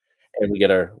minutes, and we get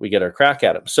our crack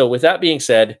at them. So with that being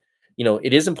said,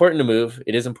 it is important to move.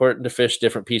 It is important to fish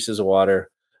different pieces of water,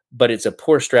 but it's a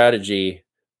poor strategy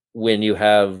when you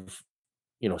have,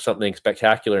 something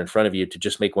spectacular in front of you to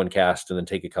just make one cast and then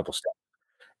take a couple steps.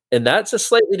 And that's a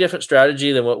slightly different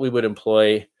strategy than what we would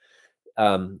employ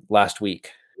last week,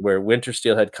 where winter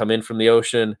steelhead come in from the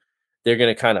ocean. They're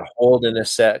going to kind of hold in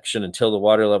this section until the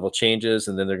water level changes,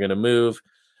 and then they're going to move.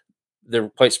 They're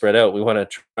quite spread out. We want to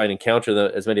try and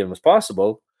encounter as many of them as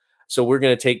possible. So we're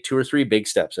going to take 2 or 3 big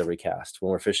steps every cast when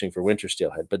we're fishing for winter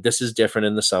steelhead. But this is different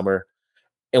in the summer.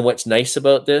 And what's nice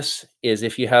about this is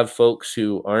if you have folks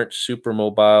who aren't super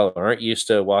mobile, aren't used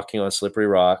to walking on slippery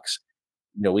rocks,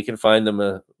 we can find them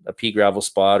a pea gravel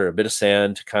spot or a bit of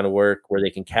sand to kind of work where they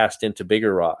can cast into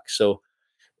bigger rocks. So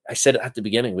I said at the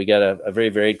beginning, we got a very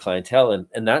varied clientele.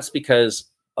 And that's because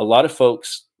a lot of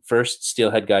folks' first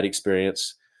steelhead guide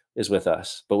experience is with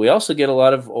us. But we also get a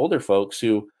lot of older folks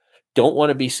who don't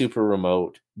want to be super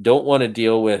remote, don't want to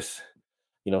deal with,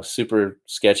 super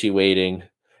sketchy wading,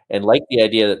 and like the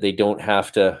idea that they don't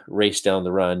have to race down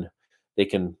the run. They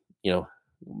can,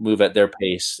 move at their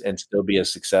pace and still be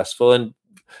as successful. And,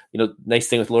 nice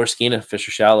thing with lower Skeena, fish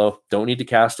are shallow, don't need to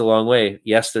cast a long way.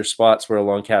 Yes, there's spots where a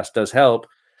long cast does help,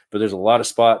 but there's a lot of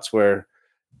spots where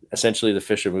essentially the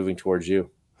fish are moving towards you.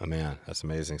 Oh man, that's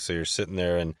amazing. So you're sitting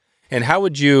there and how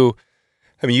would you,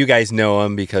 you guys know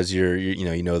them because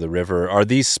you know the river. Are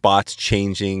these spots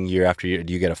changing year after year?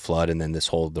 Do you get a flood and then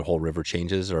the whole river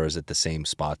changes, or is it the same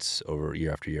spots over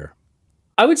year after year?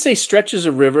 I would say stretches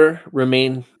of river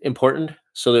remain important.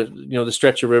 So that, the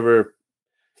stretch of river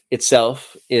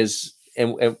itself is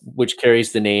and which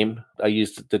carries the name. I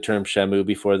used the term Shamu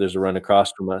before. There's a run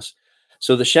across from us.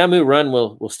 So the Shamu run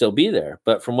will still be there,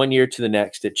 but from one year to the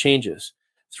next, it changes.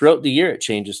 Throughout the year, it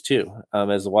changes too,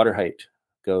 as the water height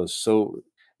goes. So,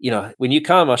 when you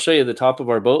come, I'll show you the top of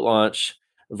our boat launch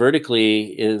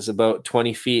vertically is about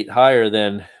 20 feet higher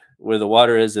than where the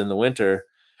water is in the winter.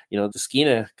 The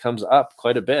Skeena comes up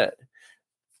quite a bit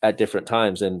at different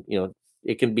times. And,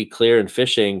 it can be clear and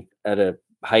fishing at a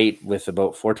height with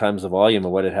about 4 times the volume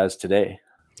of what it has today.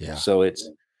 Yeah. So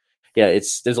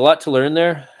there's a lot to learn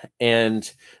there.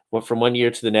 And from one year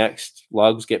to the next,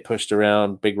 logs get pushed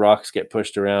around, big rocks get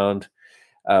pushed around.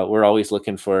 We're always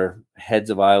looking for heads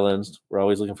of islands. We're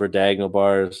always looking for diagonal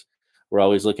bars. We're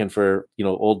always looking for,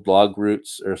 old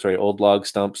old log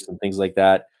stumps and things like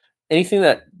that. Anything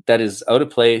that is out of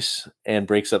place and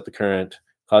breaks up the current,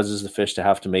 causes the fish to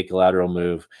have to make a lateral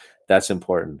move. That's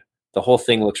important. The whole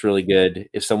thing looks really good.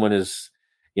 If someone is,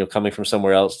 coming from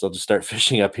somewhere else, they'll just start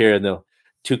fishing up here, and they'll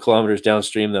 2 kilometers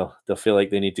downstream, they'll feel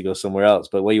like they need to go somewhere else.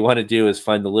 But what you want to do is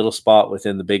find the little spot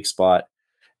within the big spot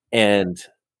and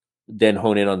then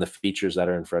hone in on the features that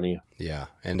are in front of you. Yeah.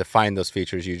 And to find those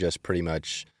features, you just pretty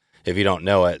much, if you don't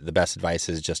know it, the best advice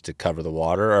is just to cover the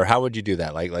water. Or how would you do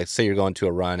that? Like say you're going to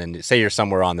a run and say you're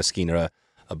somewhere on the Skeena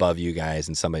above you guys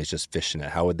and somebody's just fishing it.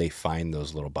 How would they find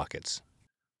those little buckets?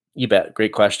 You bet.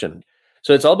 Great question.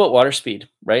 So it's all about water speed,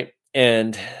 right?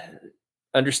 And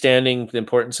understanding the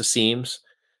importance of seams,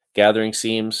 gathering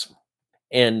seams.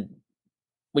 And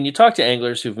when you talk to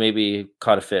anglers who've maybe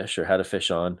caught a fish or had a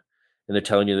fish on, and they're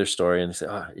telling you their story, and they say,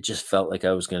 "Oh, it just felt like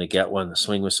I was going to get one. The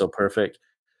swing was so perfect."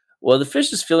 Well, the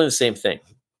fish is feeling the same thing.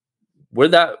 Where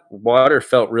that water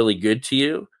felt really good to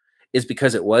you is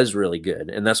because it was really good,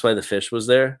 and that's why the fish was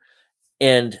there.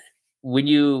 And when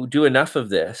you do enough of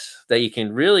this, that you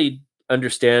can really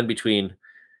understand between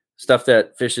stuff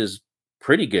that fishes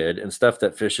pretty good and stuff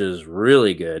that fishes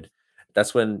really good,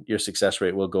 that's when your success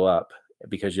rate will go up,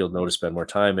 because you'll know to spend more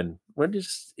time. And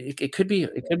it could be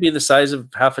the size of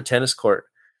half a tennis court,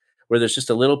 where there's just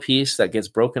a little piece that gets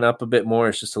broken up a bit more.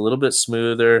 It's just a little bit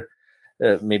smoother.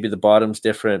 Maybe the bottom's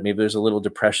different. Maybe there's a little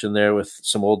depression there with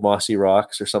some old mossy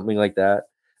rocks or something like that.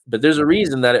 But there's a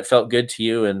reason that it felt good to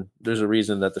you, and there's a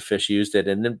reason that the fish used it.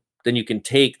 And then you can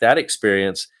take that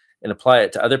experience and apply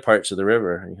it to other parts of the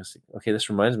river. And you can say, okay, this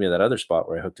reminds me of that other spot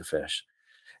where I hooked a fish.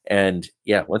 And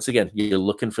once again, you're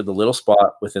looking for the little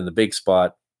spot within the big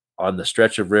spot on the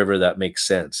stretch of river that makes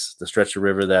sense. The stretch of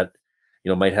river that,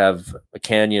 might have a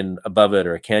canyon above it,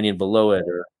 or a canyon below it,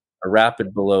 or a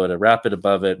rapid below it, a rapid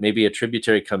above it, maybe a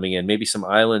tributary coming in, maybe some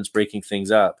islands breaking things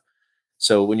up.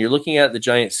 So when you're looking at the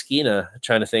giant Skeena,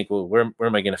 trying to think, well, where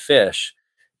am I going to fish?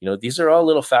 These are all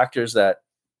little factors that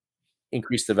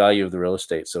increase the value of the real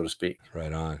estate, so to speak.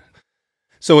 Right on.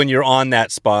 So when you're on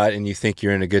that spot and you think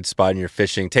you're in a good spot and you're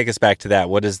fishing, take us back to that.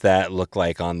 What does that look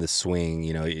like on the swing?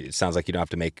 It sounds like you don't have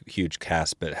to make huge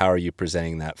casts, but how are you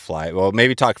presenting that fly? Well,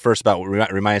 maybe talk first about,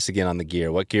 remind us again on the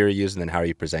gear. What gear are you using, and then how are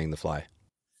you presenting the fly?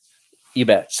 You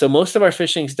bet. So most of our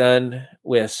fishing's done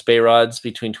with Spey rods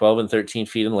between 12 and 13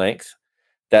 feet in length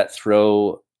that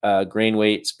throw grain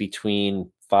weights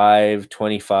between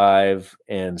 525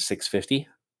 and 650.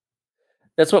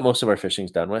 That's what most of our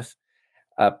fishing's done with.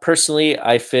 Personally,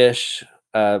 I fish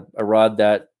a rod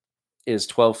that is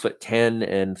 12 foot 10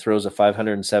 and throws a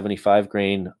 575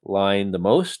 grain line the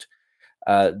most.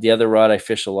 The other rod I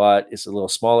fish a lot is a little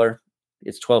smaller.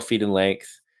 It's 12 feet in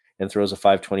length and throws a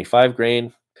 525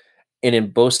 grain. And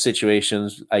in both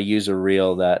situations, I use a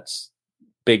reel that's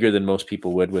bigger than most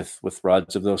people would with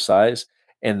rods of those size.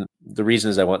 And the reason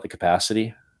is I want the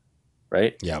capacity,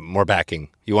 right? Yeah, more backing.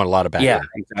 You want a lot of backing. Yeah,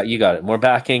 exactly. You got it. More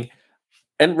backing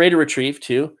and rate of retrieve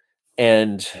too.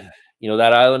 And,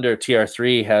 that Islander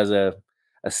TR3 has a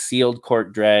sealed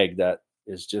cork drag that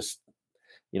is just,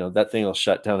 that thing will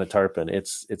shut down a tarpon.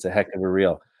 It's a heck of a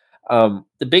reel.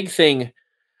 The big thing,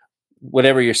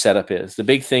 whatever your setup is, the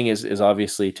big thing is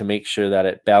obviously to make sure that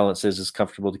it balances, is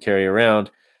comfortable to carry around.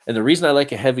 And the reason I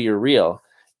like a heavier reel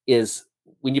is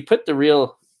when you put the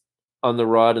reel on the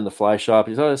rod in the fly shop,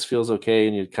 you say, oh, this feels okay.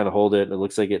 And you kind of hold it and it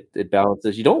looks like it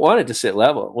balances. You don't want it to sit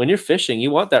level. When you're fishing,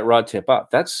 you want that rod tip up.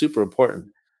 That's super important.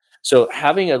 So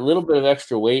having a little bit of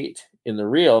extra weight in the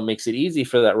reel makes it easy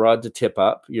for that rod to tip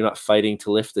up. You're not fighting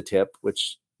to lift the tip,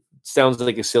 which sounds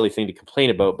like a silly thing to complain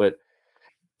about, but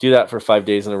do that for 5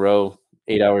 days in a row,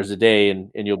 8 hours a day,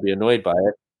 and you'll be annoyed by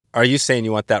it. Are you saying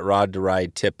you want that rod to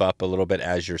ride tip up a little bit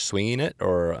as you're swinging it,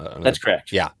 or That's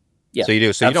correct. Yeah. Yeah. So you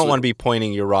do. So absolutely. You don't want to be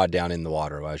pointing your rod down in the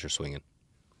water as you're swinging.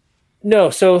 No.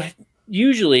 So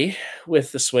usually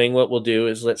with the swing, what we'll do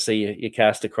is, let's say you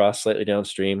cast across slightly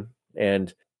downstream,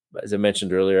 and as I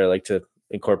mentioned earlier, I like to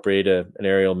incorporate an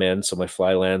aerial mend so my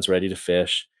fly land's ready to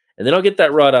fish. And then I'll get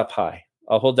that rod up high.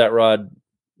 I'll hold that rod,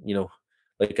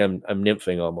 like I'm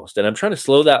nymphing almost. And I'm trying to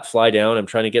slow that fly down. I'm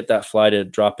trying to get that fly to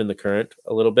drop in the current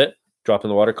a little bit, drop in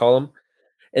the water column.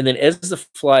 And then as the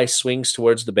fly swings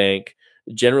towards the bank,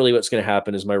 generally what's going to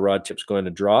happen is my rod tip's going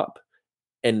to drop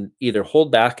and either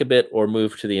hold back a bit or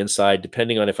move to the inside,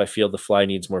 depending on if I feel the fly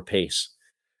needs more pace.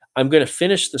 I'm going to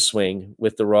finish the swing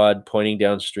with the rod pointing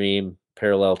downstream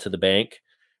parallel to the bank.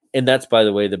 And that's, by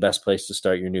the way, the best place to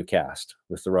start your new cast,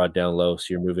 with the rod down low. So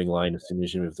you're moving line as soon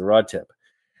as you move the rod tip.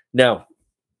 Now,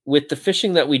 with the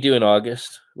fishing that we do in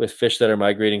August, with fish that are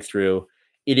migrating through,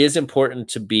 it is important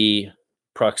to be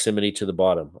proximity to the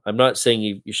bottom. I'm not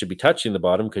saying you should be touching the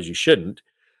bottom, because you shouldn't.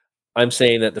 I'm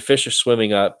saying that the fish are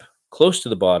swimming up close to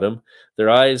the bottom. Their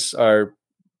eyes are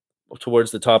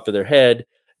towards the top of their head.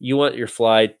 You want your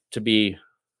fly to be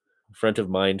front of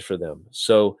mind for them.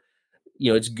 So,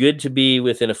 it's good to be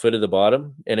within a foot of the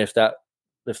bottom. And if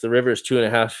the river is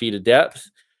 2.5 feet of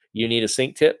depth, you need a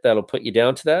sink tip that'll put you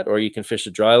down to that, or you can fish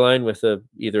a dry line with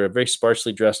either a very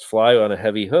sparsely dressed fly on a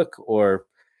heavy hook, or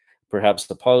perhaps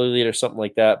the poly lead or something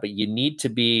like that. But you need to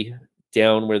be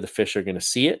down where the fish are going to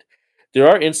see it. There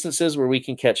are instances where we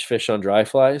can catch fish on dry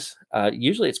flies.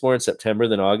 Usually it's more in September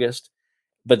than August,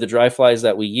 but the dry flies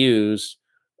that we use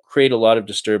create a lot of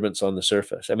disturbance on the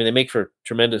surface. I mean, they make for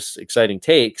tremendous, exciting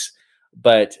takes,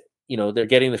 but they're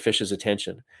getting the fish's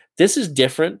attention. This is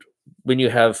different when you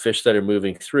have fish that are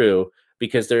moving through,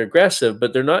 because they're aggressive,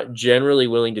 but they're not generally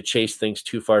willing to chase things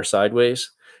too far sideways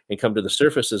and come to the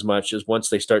surface as much as once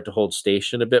they start to hold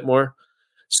station a bit more.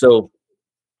 So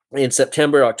in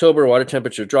September, October, water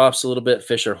temperature drops a little bit.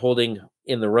 Fish are holding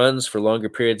in the runs for longer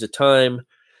periods of time.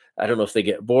 I don't know if they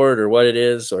get bored or what it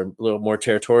is, or a little more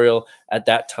territorial. At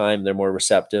that time, they're more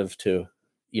receptive to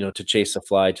chase a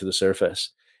fly to the surface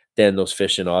than those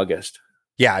fish in August.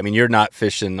 Yeah, I mean, you're not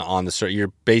fishing on the surface.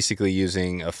 You're basically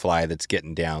using a fly that's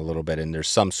getting down a little bit, and there's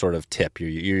some sort of tip. You're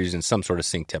using some sort of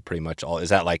sink tip pretty much. Is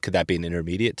that could that be an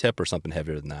intermediate tip or something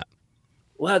heavier than that?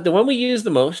 Well, the one we use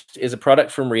the most is a product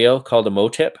from Rio called a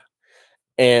Mo-Tip.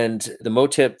 And the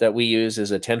Mo-Tip that we use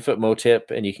is a 10-foot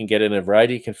Mo-Tip, and you can get it in a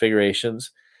variety of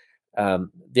configurations.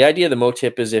 The idea of the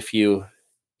Mo-Tip is if you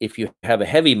have a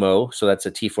heavy Mo, so that's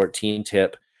a T14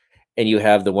 tip, and you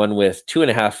have the one with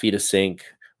 2.5 feet of sink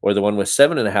or the one with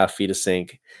 7.5 feet of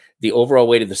sink, the overall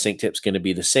weight of the sink tip is going to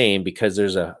be the same, because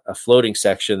there's a floating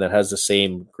section that has the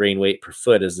same grain weight per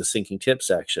foot as the sinking tip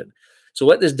section. So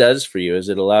what this does for you is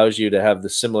it allows you to have the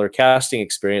similar casting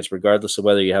experience, regardless of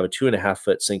whether you have a 2.5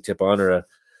 foot sink tip on or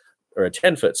a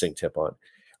 10-foot sink tip on.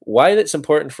 Why that's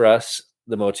important for us,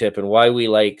 the Mo-Tip, and why we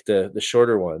like the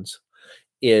shorter ones,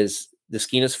 is the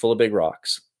Skeena is full of big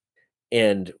rocks,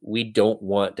 and we don't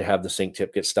want to have the sink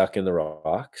tip get stuck in the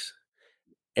rocks,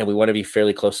 and we want to be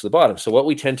fairly close to the bottom. So what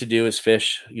we tend to do is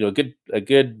fish, a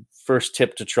good first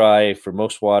tip to try for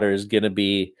most water is going to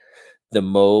be the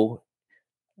Mo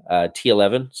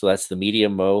T11. So that's the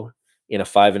medium Mo in a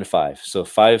 5 and 5. So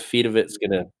 5 feet of it's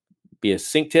going to be a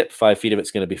sink tip, 5 feet of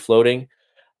it's going to be floating.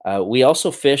 We also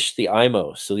fish the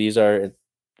IMO. So these are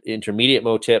intermediate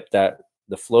Mo-Tip that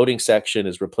the floating section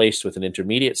is replaced with an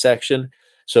intermediate section.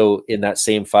 So in that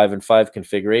same 5 and 5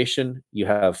 configuration, you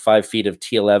have 5 feet of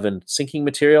T11 sinking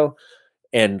material,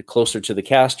 and closer to the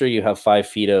caster, you have 5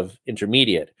 feet of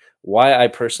intermediate. Why I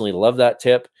personally love that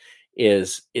tip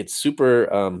is it's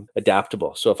super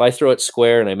adaptable. So if I throw it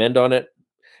square and I mend on it,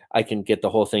 I can get the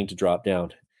whole thing to drop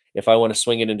down. If I want to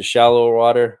swing it into shallower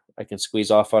water, I can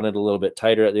squeeze off on it a little bit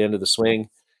tighter at the end of the swing,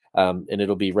 and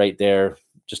it'll be right there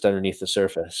just underneath the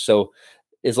surface. So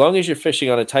as long as you're fishing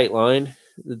on a tight line,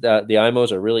 the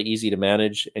IMOs are really easy to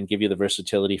manage and give you the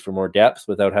versatility for more depth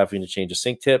without having to change a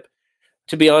sink tip.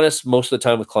 To be honest, most of the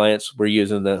time with clients, we're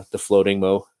using the floating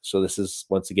Mo. So this is,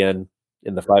 once again,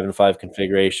 in the 5 and 5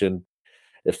 configuration,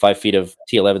 the 5 feet of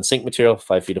T11 sink material,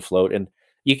 5 feet of float. And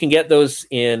you can get those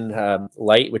in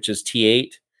light, which is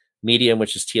T8, medium,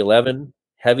 which is T11,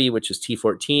 heavy, which is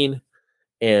T14,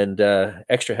 and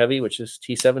extra heavy, which is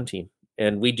T17.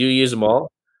 And we do use them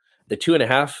all. The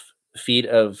 2.5 feet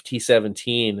of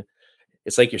T17,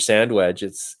 it's like your sand wedge.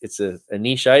 It's a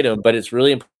niche item, but it's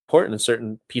really important in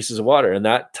certain pieces of water. And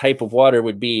that type of water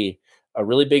would be a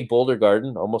really big boulder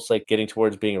garden, almost like getting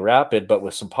towards being a rapid, but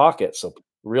with some pockets. So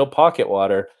real pocket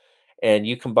water. And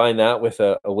you combine that with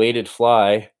a weighted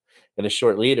fly and a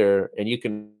short leader, and you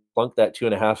can plunk that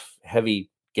 2.5 heavy,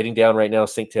 getting down right now,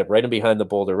 sink tip, right in behind the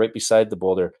boulder, right beside the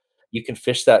boulder. You can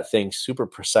fish that thing super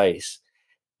precise.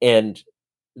 And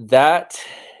that,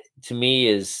 to me,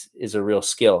 is a real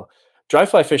skill. Dry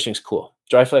fly fishing is cool.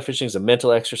 Dry fly fishing is a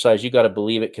mental exercise. You got to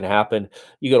believe it can happen.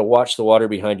 You got to watch the water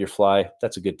behind your fly.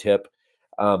 That's a good tip.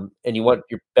 And you want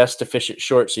your best to fish it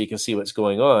short so you can see what's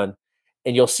going on.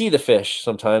 And you'll see the fish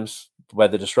sometimes by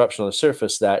the disruption on the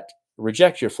surface that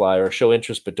reject your fly or show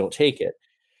interest but don't take it.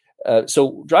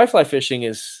 So dry fly fishing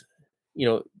is,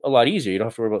 a lot easier. You don't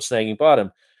have to worry about snagging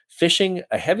bottom. Fishing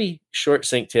a heavy short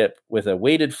sink tip with a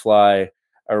weighted fly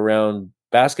around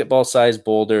basketball-sized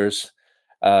boulders,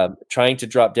 trying to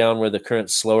drop down where the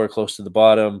current's slower, close to the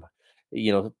bottom,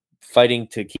 fighting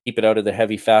to keep it out of the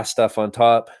heavy, fast stuff on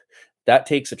top. That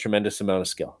takes a tremendous amount of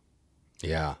skill.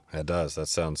 Yeah, it does. That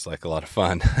sounds like a lot of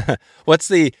fun. What's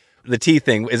the T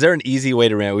thing? Is there an easy way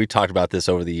to remember? We've talked about this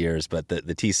over the years, but the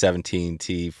T17,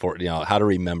 T4, how to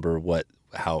remember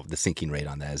how the sinking rate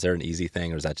on that. Is there an easy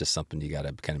thing, or is that just something you got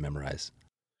to kind of memorize?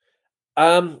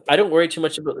 I don't worry too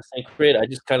much about the sink rate. I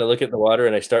just kind of look at the water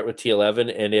and I start with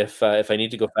T11. And if I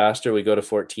need to go faster, we go to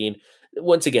 14.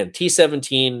 Once again,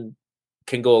 T17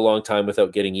 can go a long time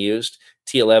without getting used.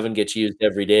 T11 gets used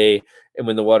every day. And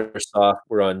when the water is soft,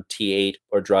 we're on T8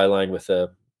 or dry line with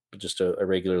just a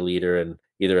regular leader and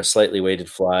either a slightly weighted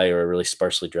fly or a really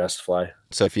sparsely dressed fly.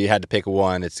 So if you had to pick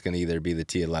one, it's going to either be the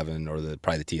T11 or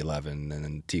probably the T11 and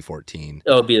then T14.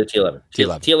 It'll be the T11.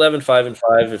 T11, 5 and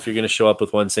 5 if you're going to show up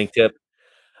with one sink tip.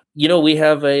 We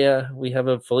have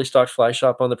a fully stocked fly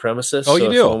shop on the premises. Oh, so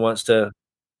you do?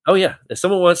 If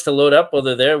someone wants to load up while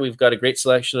they're there, we've got a great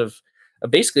selection of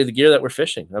basically the gear that we're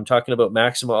fishing. I'm talking about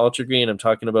Maxima Ultra Green. I'm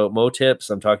talking about Mo tips.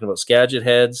 I'm talking about Skagit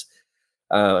heads.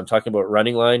 I'm talking about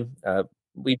running line.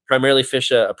 We primarily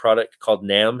fish a product called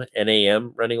NAM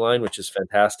running line, which is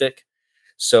fantastic.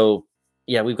 So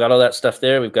yeah, we've got all that stuff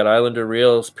there. We've got Islander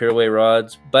reels, Pirouet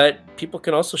rods, but people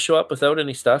can also show up without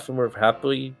any stuff, and we're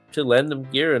happy to lend them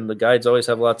gear, and the guides always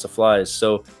have lots of flies.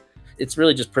 So it's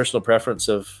really just personal preference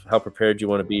of how prepared you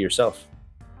want to be yourself.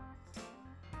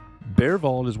 Bear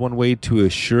Vault is one way to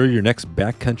assure your next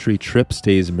backcountry trip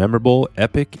stays memorable,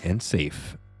 epic, and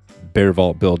safe. Bear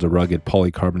Vault builds a rugged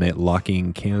polycarbonate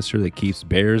locking canister that keeps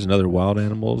bears and other wild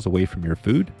animals away from your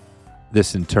food.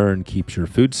 This in turn keeps your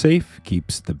food safe,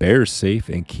 keeps the bears safe,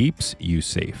 and keeps you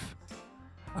safe.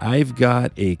 I've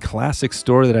got a classic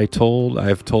story that I've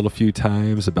told a few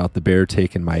times about the bear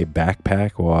taking my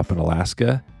backpack while up in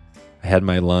Alaska. I had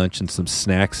my lunch and some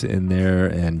snacks in there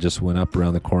and just went up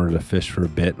around the corner to fish for a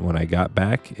bit. When I got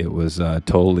back, it was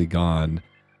totally gone.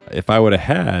 If I would have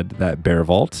had that Bear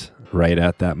Vault right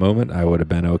at that moment, I would have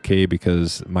been okay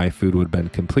because my food would have been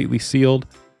completely sealed.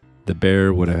 The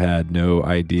bear would have had no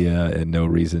idea and no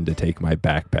reason to take my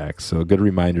backpack. So a good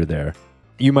reminder there.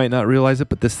 You might not realize it,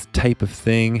 but this type of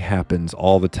thing happens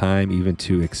all the time, even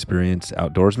to experienced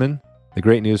outdoorsmen. The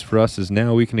great news for us is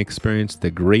now we can experience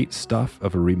the great stuff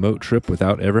of a remote trip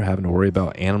without ever having to worry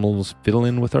about animals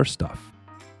fiddling with our stuff.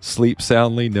 Sleep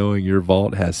soundly knowing your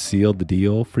vault has sealed the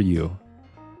deal for you.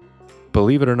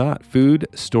 Believe it or not, food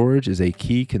storage is a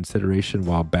key consideration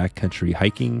while backcountry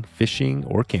hiking, fishing,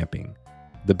 or camping.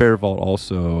 The Bear Vault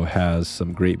also has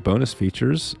some great bonus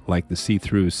features like the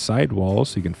see-through sidewall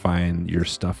so you can find your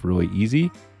stuff really easy,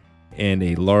 and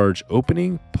a large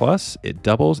opening, plus it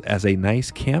doubles as a nice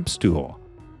camp stool.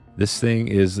 This thing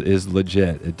is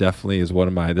legit. It definitely is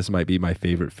this might be my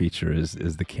favorite feature is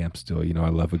the camp stool. I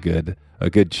love a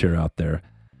good chair out there.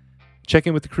 Check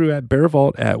in with the crew at Bear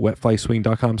Vault at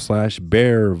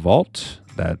wetflyswing.com/Bear Vault.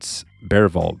 That's Bear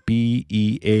Vault, BearVault.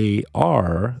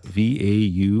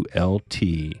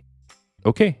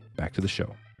 Okay, back to the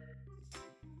show.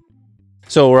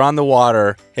 So we're on the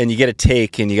water and you get a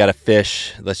take and you got a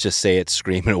fish. Let's just say it's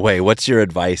screaming away. What's your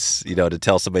advice, to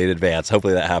tell somebody in advance?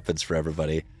 Hopefully that happens for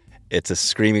everybody. It's a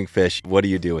screaming fish. What do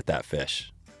you do with that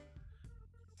fish?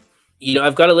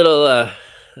 I've got a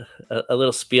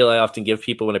little spiel I often give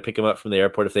people when I pick them up from the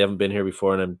airport if they haven't been here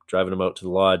before and I'm driving them out to the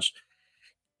lodge.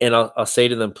 And I'll say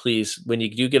to them, please, when you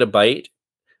do get a bite,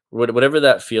 whatever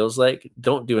that feels like,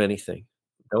 don't do anything.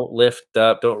 Don't lift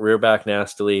up. Don't rear back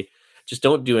nastily. Just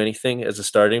don't do anything as a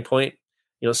starting point.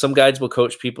 Some guides will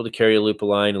coach people to carry a loop of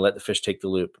line and let the fish take the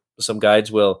loop. Some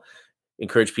guides will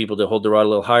encourage people to hold the rod a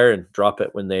little higher and drop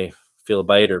it when they feel a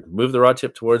bite or move the rod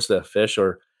tip towards the fish.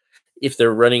 Or if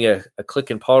they're running a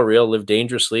click and paw reel, live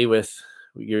dangerously with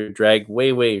your drag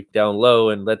way, way down low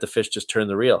and let the fish just turn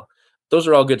the reel. Those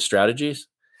are all good strategies.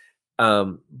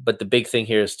 But the big thing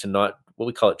here is to not, what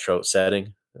we call it, trout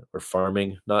setting or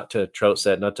farming, not to trout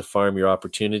set, not to farm your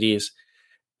opportunities.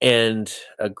 And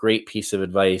a great piece of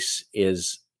advice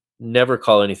is never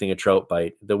call anything a trout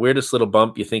bite. The weirdest little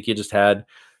bump you think you just had,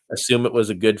 assume it was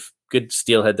a good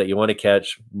steelhead that you want to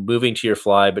catch, moving to your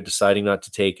fly, but deciding not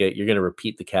to take it. You're going to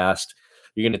repeat the cast.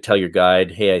 You're going to tell your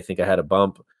guide, hey, I think I had a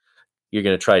bump. You're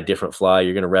going to try a different fly.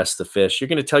 You're going to rest the fish. You're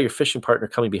going to tell your fishing partner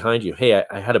coming behind you, hey,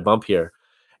 I had a bump here.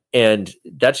 And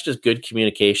that's just good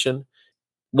communication.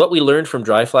 What we learned from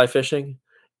dry fly fishing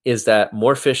is that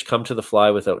more fish come to the fly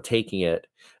without taking it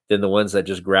than the ones that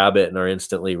just grab it and are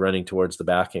instantly running towards the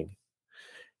backing.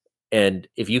 And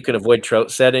if you can avoid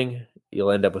trout setting,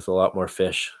 you'll end up with a lot more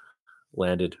fish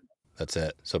landed. That's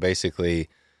it. So basically,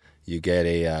 you get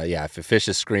if a fish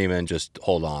is screaming, just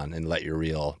hold on and let your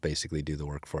reel basically do the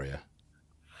work for you.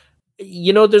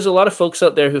 There's a lot of folks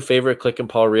out there who favor a click and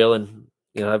pawl reel, and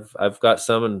I've got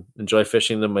some and enjoy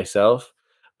fishing them myself.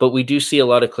 But we do see a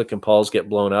lot of click and pawls get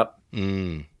blown up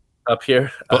up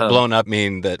here. Blown up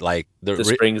mean that like the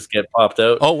springs get popped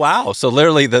out. Oh wow! So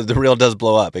literally, the reel does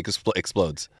blow up. It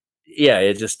explodes. Yeah,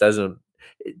 it just doesn't.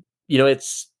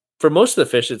 It's for most of the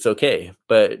fish, it's okay,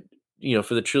 but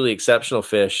for the truly exceptional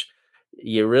fish,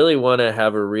 you really want to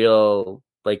have a reel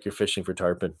like you're fishing for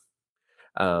tarpon.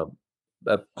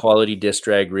 A quality disc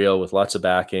drag reel with lots of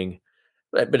backing.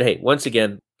 But hey, once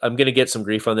again, I'm going to get some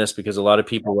grief on this because a lot of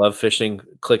people love fishing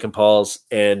click and pawls,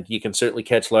 and you can certainly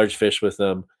catch large fish with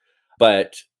them.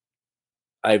 But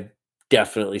I've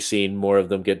definitely seen more of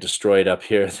them get destroyed up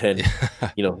here than,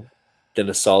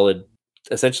 than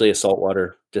essentially a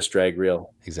saltwater disc drag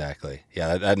reel. Exactly.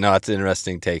 Yeah. No, it's an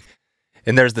interesting take.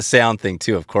 And there's the sound thing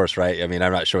too, of course, right? I mean,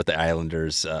 I'm not sure what the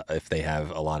Islanders, if they have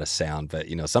a lot of sound, but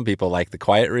some people like the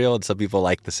quiet reel and some people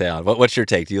like the sound. What's your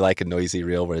take? Do you like a noisy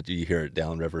reel where you hear it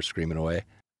downriver screaming away?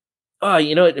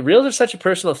 Reels are such a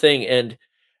personal thing, and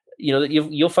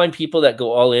you'll find people that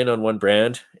go all in on one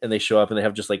brand and they show up and they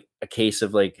have just like a case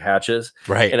of like hatches,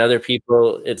 right? And other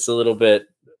people, it's a little bit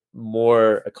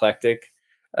more eclectic.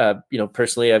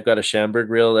 Personally, I've got a Schamberg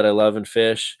reel that I love and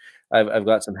fish. I've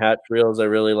got some hatch reels I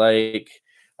really like.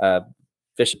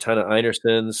 Fish a ton of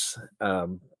Einersons,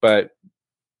 but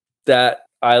that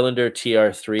Islander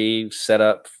TR3 set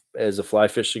up as a fly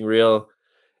fishing reel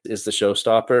is the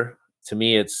showstopper. To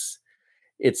me, it's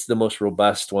the most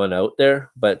robust one out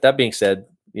there. But that being said,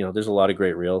 there's a lot of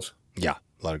great reels. Yeah,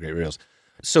 a lot of great reels.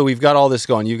 So we've got all this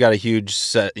going. You've got a huge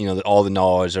set, all the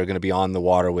knowledge are going to be on the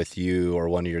water with you or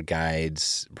one of your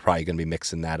guides, probably going to be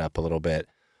mixing that up a little bit.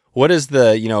 What is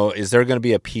is there going to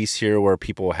be a piece here where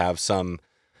people have some,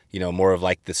 more of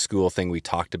like the school thing we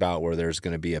talked about, where there's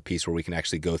going to be a piece where we can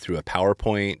actually go through a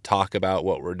PowerPoint, talk about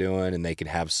what we're doing, and they could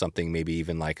have something, maybe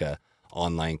even like a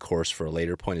online course for a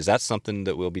later point? Is that something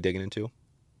that we'll be digging into?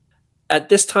 At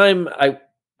this time, I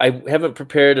haven't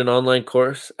prepared an online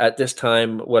course. At this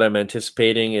time, what I'm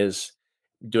anticipating is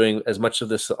doing as much of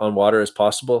this on water as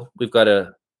possible. We've got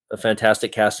a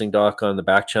fantastic casting dock on the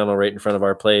back channel right in front of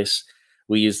our place.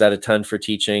 We use that a ton for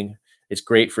teaching. It's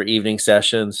great for evening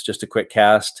sessions, just a quick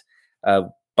cast,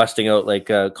 busting out like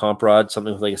a comp rod,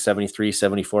 something with like a 73,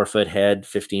 74 foot head,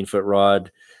 15 foot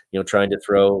rod, trying to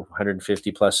throw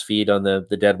 150 plus feet on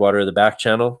the dead water of the back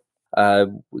channel.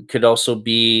 It could also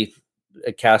be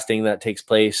a casting that takes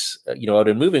place, out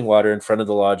in moving water in front of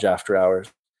the lodge after hours.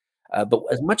 But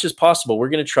as much as possible, we're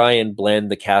going to try and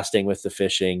blend the casting with the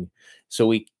fishing. So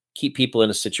we keep people in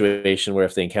a situation where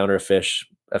if they encounter a fish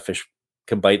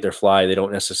can bite their fly, they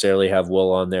don't necessarily have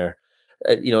wool on there.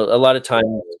 A lot of times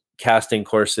casting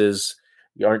courses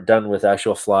aren't done with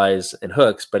actual flies and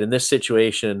hooks, but in this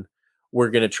situation, we're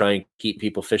going to try and keep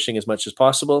people fishing as much as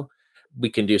possible. We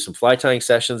can do some fly tying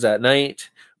sessions at night.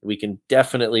 We can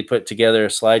definitely put together a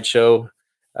slideshow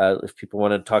if people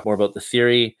want to talk more about the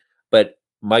theory. But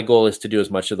my goal is to do as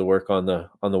much of the work on the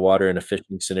water in a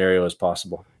fishing scenario as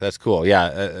possible. That's cool. Yeah,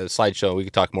 a slideshow. We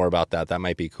could talk more about that. That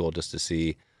might be cool just to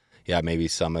see. Yeah, maybe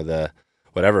some of the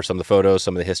photos,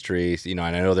 some of the history. And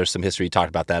I know there's some history. You talked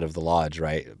about that of the lodge,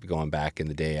 right? Going back in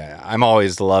the day. I'm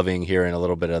always loving hearing a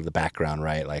little bit of the background,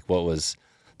 right? Like what was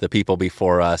the people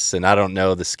before us? And I don't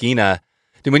know the Skeena.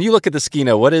 When you look at the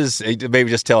Skeena,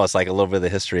 maybe just tell us like a little bit of the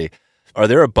history. Are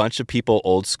there a bunch of people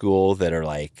old school that are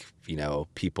like,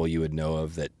 people you would know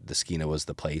of that the Skeena was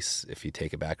the place if you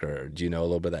take it back, or do you know a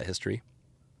little bit of that history?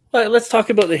 Well, let's talk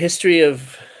about the history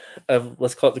of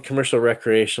let's call it the commercial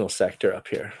recreational sector up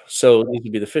here. So these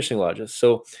would be the fishing lodges.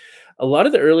 So a lot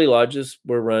of the early lodges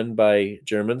were run by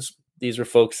Germans. These were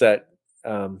folks that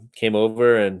came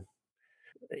over and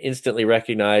instantly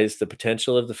recognized the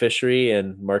potential of the fishery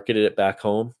and marketed it back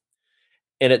home.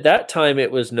 And at that time,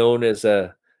 it was known as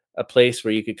a place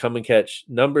where you could come and catch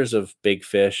numbers of big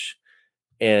fish.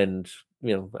 And,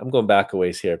 I'm going back a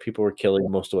ways here. People were killing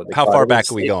most of what they How far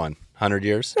back are we going? 100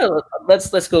 years? Yeah,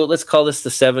 let's go. Let's call this the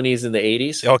 70s and the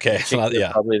 80s. Okay.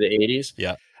 Yeah. Probably the 80s.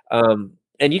 Yeah.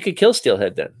 And you could kill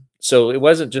steelhead then. So it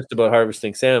wasn't just about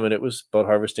harvesting salmon. It was about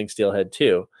harvesting steelhead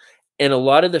too. And a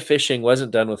lot of the fishing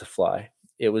wasn't done with a fly.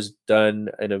 it was done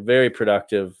in a very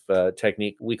productive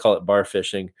technique. We call it bar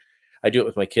fishing. I do it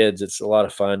with my kids. It's a lot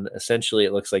of fun. Essentially,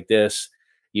 it looks like this.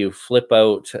 You flip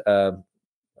out a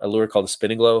lure called a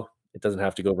spinning glow. It doesn't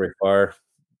have to go very far.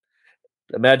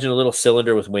 Imagine a little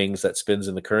cylinder with wings that spins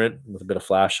in the current with a bit of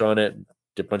flash on it,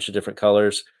 a bunch of different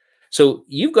colors. So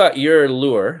you've got your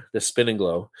lure, the spin and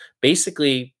glow,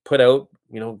 basically put out,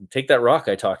 take that rock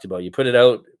I talked about. You put it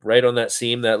out right on that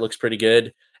seam that looks pretty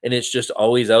good. And it's just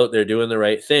always out there doing the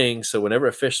right thing. So whenever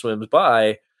a fish swims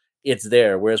by, it's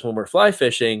there. Whereas when we're fly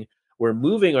fishing, we're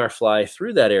moving our fly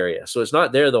through that area. So it's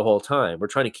not there the whole time. We're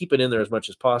trying to keep it in there as much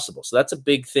as possible. So that's a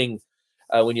big thing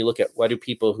when you look at why do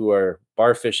people who are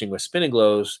bar fishing with spinning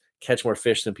glows catch more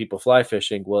fish than people fly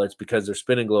fishing? Well, it's because their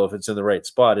spinning glow, if it's in the right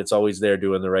spot, it's always there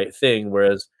doing the right thing.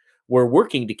 Whereas we're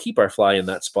working to keep our fly in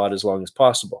that spot as long as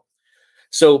possible.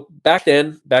 So back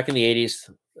then, back in the 80s,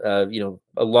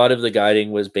 a lot of the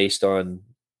guiding was based on,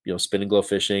 spin and glow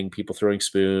fishing, people throwing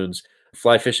spoons,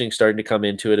 fly fishing starting to come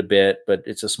into it a bit, but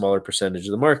it's a smaller percentage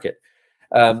of the market.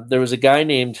 There was a guy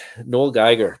named Noel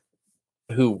Geiger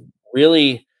who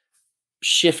really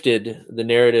shifted the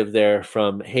narrative there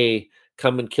from, hey,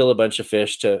 come and kill a bunch of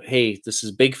fish to, hey, this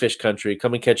is big fish country,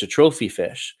 come and catch a trophy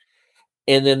fish.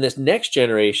 And then this next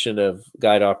generation of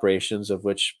guide operations, of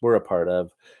which we're a part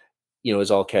of,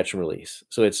 is all catch and release.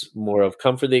 So it's more of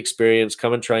come for the experience,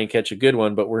 come and try and catch a good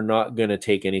one, but we're not going to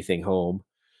take anything home.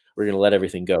 We're going to let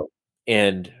everything go.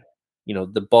 And,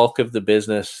 the bulk of the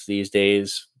business these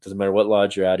days, doesn't matter what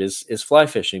lodge you're at, is fly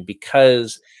fishing,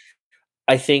 because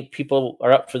I think people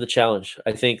are up for the challenge.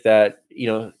 I think that,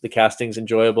 the casting's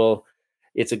enjoyable.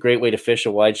 It's a great way to fish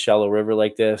a wide, shallow river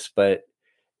like this. But,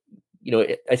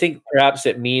 I think perhaps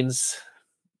it means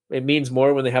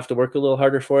more when they have to work a little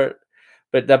harder for it.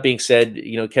 But that being said,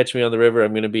 catch me on the river.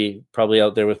 I'm going to be probably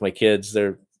out there with my kids.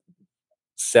 They're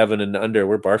 7 and under.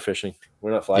 We're bar fishing.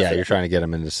 We're not fly fishing. You're trying to get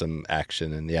them into some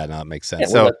action, and no, it makes sense. Yeah,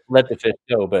 so let the fish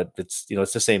go, but it's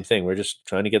it's the same thing. We're just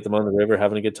trying to get them on the river,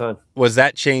 having a good time. Was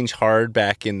that change hard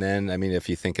back in then? I mean, if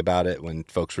you think about it, when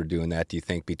folks were doing that, do you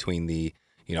think between the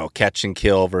catch and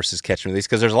kill versus catch and release?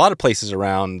 Because there's a lot of places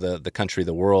around the country,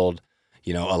 the world,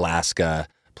 Alaska,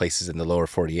 places in the lower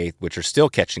 48, which are still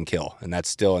catch and kill. And that's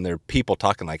still, and there are people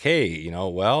talking like, hey,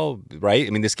 right? I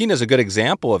mean, the Skeena is a good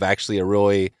example of actually a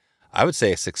really, I would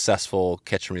say, a successful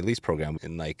catch and release program.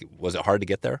 And was it hard to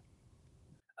get there?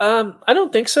 I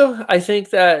don't think so. I think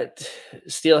that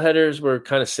steelheaders were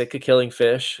kind of sick of killing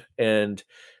fish, and,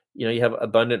 you have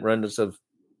abundant runs of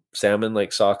salmon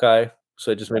like sockeye.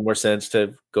 So it just made more sense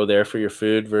to go there for your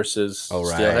food versus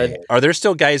steelhead. Are there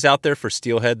still guys out there for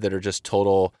steelhead that are just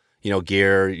total,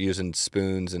 gear, using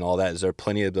spoons and all that? Is there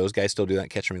plenty of those guys still do that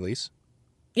catch and release?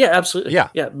 Yeah, absolutely.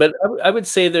 Yeah. But I would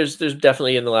say there's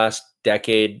definitely in the last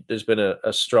decade, there's been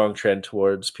a strong trend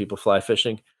towards people fly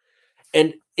fishing.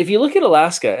 And if you look at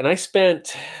Alaska, and I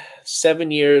spent 7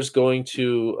 years going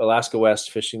to Alaska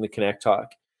West fishing the Kanektok.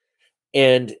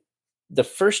 And the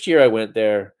first year I went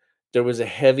there was a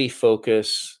heavy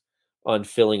focus on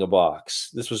filling a box.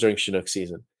 This was during Chinook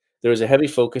season. There was a heavy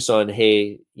focus on,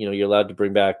 hey, you're allowed to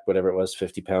bring back whatever it was,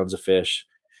 50 pounds of fish.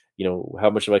 How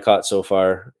much have I caught so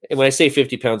far? And when I say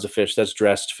 50 pounds of fish, that's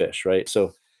dressed fish, right?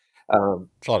 So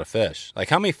it's a lot of fish. Like,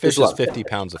 how many fish is 50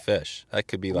 pounds of fish? That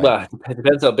could be like, well, it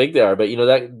depends how big they are, but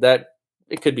that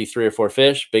it could be 3 or 4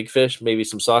 fish, big fish, maybe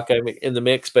some sockeye in the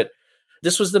mix. But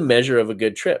this was the measure of a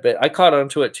good trip. I caught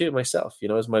onto it too myself.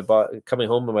 As my coming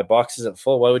home and my box isn't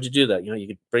full, why would you do that? You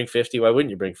could bring 50. Why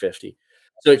wouldn't you bring 50?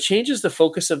 So it changes the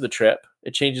focus of the trip.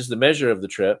 It changes the measure of the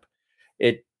trip.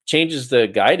 It changes the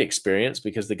guide experience,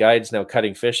 because the guide's now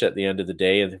cutting fish at the end of the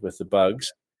day with the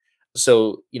bugs.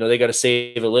 So, they got to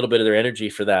save a little bit of their energy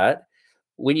for that.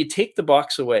 When you take the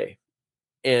box away,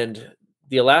 and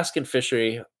the Alaskan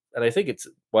fishery, and I think it's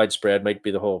widespread, might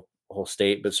be the whole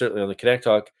state, but certainly on the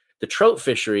Kanektok, the trout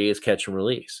fishery is catch and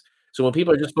release. So when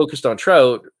people are just focused on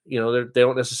trout, they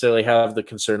don't necessarily have the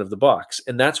concern of the box.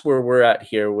 And that's where we're at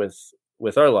here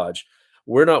with our lodge.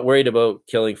 We're not worried about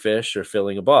killing fish or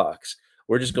filling a box.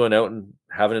 We're just going out and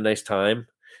having a nice time,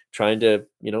 trying to,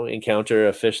 encounter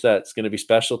a fish that's going to be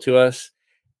special to us.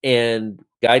 And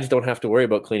guides don't have to worry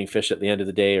about cleaning fish at the end of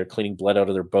the day, or cleaning blood out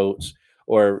of their boats,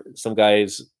 or some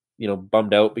guys,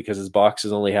 bummed out because his box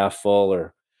is only half full,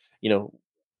 or,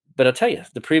 but I'll tell you,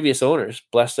 the previous owners,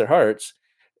 bless their hearts,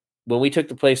 when we took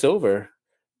the place over,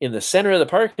 in the center of the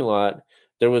parking lot,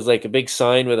 there was like a big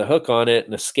sign with a hook on it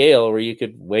and a scale where you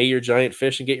could weigh your giant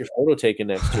fish and get your photo taken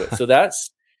next to it. So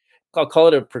I'll call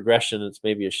it a progression. It's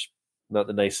maybe not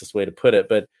the nicest way to put it,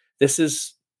 but this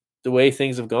is the way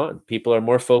things have gone. People are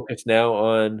more focused now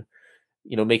on,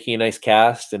 making a nice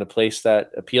cast in a place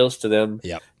that appeals to them,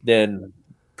 yep, than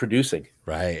producing.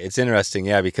 Right. It's interesting,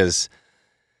 yeah, because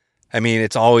I mean,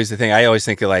 it's always the thing. I always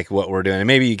think of like what we're doing, and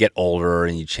maybe you get older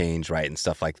and you change, right, and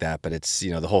stuff like that. But it's,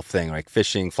 the whole thing, like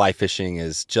fly fishing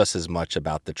is just as much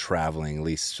about the traveling, at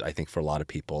least I think for a lot of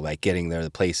people, like getting there,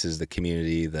 the places, the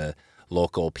community, the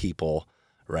local people,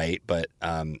 right? But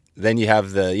then you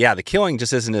have the killing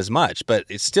just isn't as much, but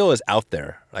it still is out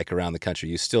there, like around the country.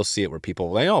 You still see it where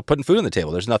people, putting food on the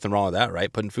table. There's nothing wrong with that,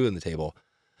 right? Putting food on the table.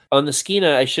 On the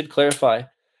Skeena, I should clarify,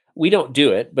 we don't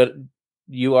do it, but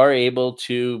you are able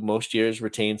to most years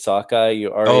retain sockeye.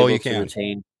 You are able to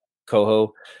retain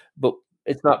coho, but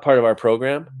it's not part of our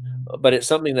program. But it's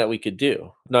something that we could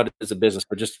do, not as a business,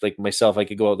 but just like myself, I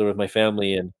could go out there with my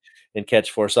family and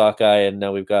catch 4 sockeye, and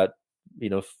now we've got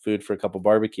food for a couple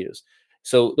barbecues.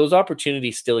 So those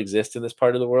opportunities still exist in this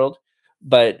part of the world,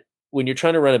 but when you're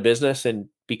trying to run a business and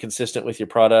be consistent with your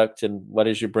product and what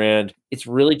is your brand, it's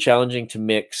really challenging to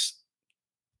mix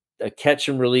a catch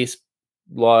and release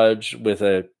lodge with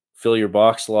a fill your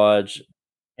box lodge.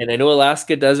 And I know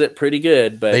Alaska does it pretty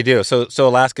good, but they do. So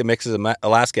Alaska mixes.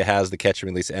 Alaska has the catch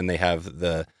and release, and they have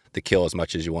the kill as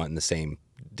much as you want in the same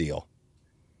deal.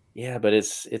 Yeah, but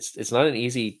it's not an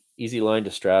easy line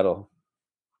to straddle.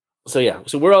 So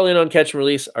we're all in on catch and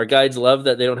release. Our guides love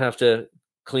that they don't have to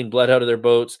clean blood out of their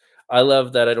boats. I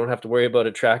love that I don't have to worry about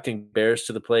attracting bears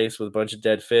to the place with a bunch of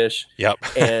dead fish. Yep.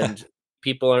 And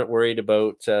people aren't worried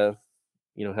about how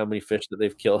many fish that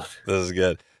they've killed. This is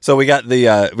good. So we got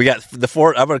the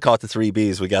 4. I'm going to call it the 3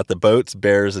 Bs. We got the boats,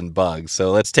 bears, and bugs.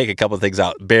 So let's take a couple of things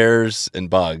out. Bears and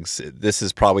bugs. This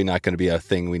is probably not going to be a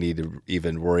thing we need to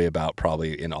even worry about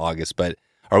probably in August. But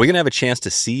are we going to have a chance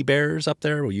to see bears up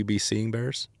there? Will you be seeing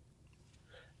bears?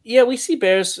 Yeah, we see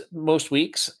bears most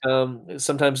weeks.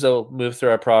 Sometimes they'll move through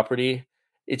our property.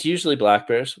 It's usually black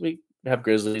bears. We have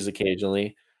grizzlies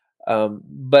occasionally.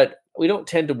 But we don't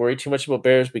tend to worry too much about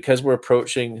bears because we're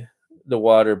approaching the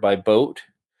water by boat.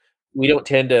 We don't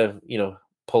tend to,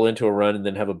 pull into a run and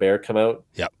then have a bear come out.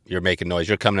 Yep. You're making noise.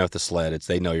 You're coming in with the sled.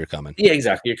 They know you're coming. Yeah,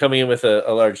 exactly. You're coming in with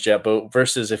a large jet boat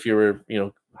versus if you were,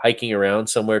 hiking around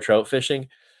somewhere trout fishing.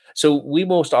 So we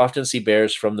most often see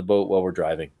bears from the boat while we're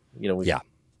driving.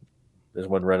 There's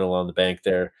one running along the bank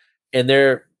there, and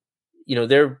they're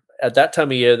at that time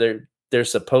of year, they're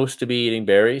supposed to be eating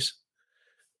berries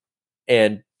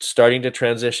and starting to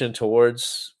transition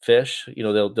towards fish.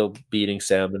 They'll be eating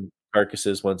salmon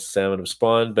carcasses once salmon have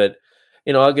spawned, but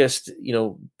in August,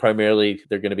 primarily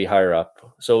they're going to be higher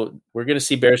up. So we're going to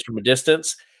see bears from a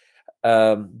distance.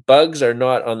 Bugs are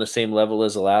not on the same level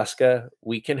as Alaska.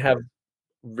 We can have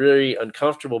really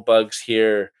uncomfortable bugs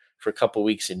here for a couple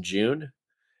weeks in June.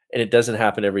 And it doesn't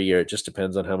happen every year. It just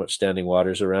depends on how much standing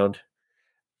water's around.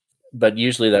 But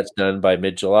usually that's done by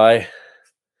mid-July.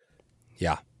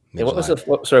 Yeah. And what was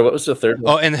the third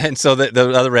one? Oh, and so the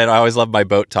other red, I always love my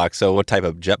boat talk. So what type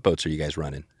of jet boats are you guys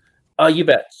running? Oh, you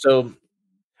bet. So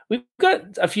we've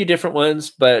got a few different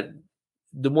ones, but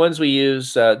the ones we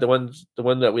use, the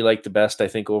one that we like the best, I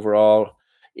think overall,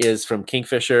 is from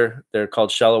Kingfisher. They're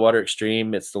called Shallow Water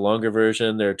Extreme. It's the longer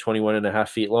version. They're 21.5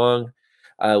 feet long.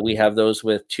 We have those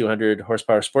with 200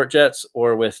 horsepower sport jets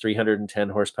or with 310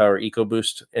 horsepower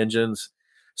EcoBoost engines.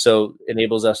 So it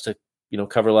enables us to,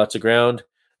 cover lots of ground.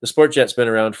 The sport jet's been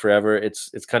around forever. It's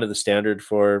kind of the standard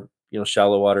for,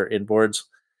 shallow water inboards.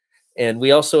 And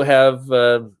we also have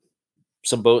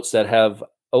some boats that have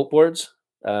outboards,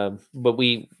 but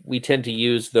we tend to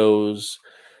use those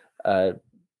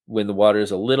when the water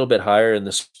is a little bit higher. In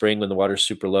the spring, when the water's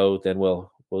super low, then we'll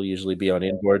usually be on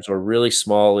inboards or really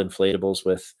small inflatables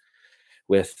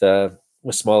with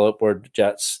small outboard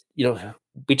jets.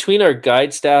 Between our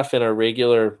guide staff and our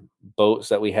regular boats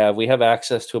that we have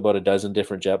access to about a dozen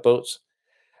different jet boats.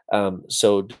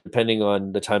 So depending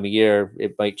on the time of year,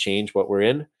 it might change what we're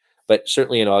in. But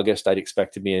certainly in August, I'd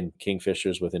expect to be in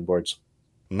Kingfishers with inboards.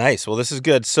 Nice. Well, this is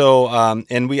good. So,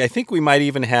 and I think we might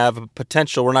even have a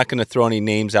potential. We're not going to throw any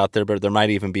names out there, but there might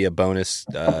even be a bonus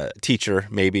teacher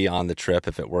maybe on the trip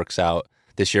if it works out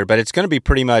this year. But it's going to be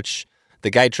pretty much the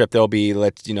guide trip. There'll be,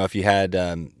 if you had,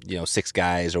 6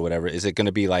 guys or whatever, is it going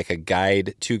to be like a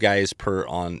guide, 2 guys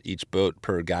on each boat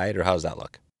per guide, or how does that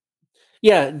look?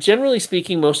 Yeah, generally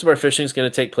speaking, most of our fishing is going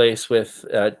to take place with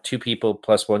 2 people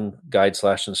plus 1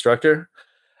 guide/instructor.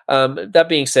 That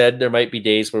being said, there might be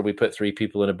days where we put 3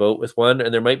 people in a boat with 1,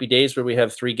 and there might be days where we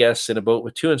have 3 guests in a boat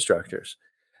with 2 instructors.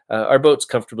 Our boats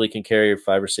comfortably can carry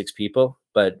 5 or 6 people,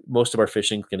 but most of our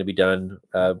fishing is going to be done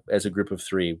as a group of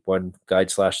 3, 1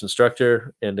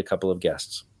 guide/instructor and a couple of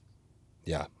guests.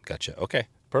 Yeah, gotcha. Okay,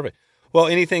 perfect. Well,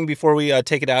 anything before we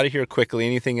take it out of here quickly,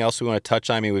 anything else we want to touch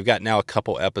on? I mean, we've got now a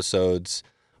couple episodes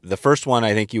The first one,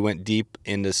 I think you went deep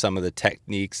into some of the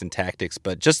techniques and tactics,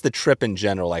 but just the trip in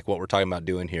general, like what we're talking about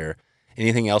doing here.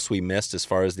 Anything else we missed as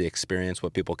far as the experience,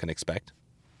 what people can expect?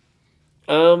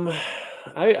 Um,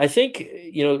 I think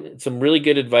some really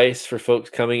good advice for folks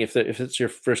coming if it's your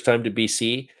first time to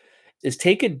BC is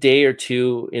take a day or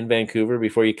two in Vancouver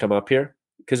before you come up here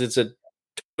because it's a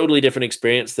totally different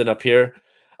experience than up here.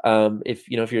 If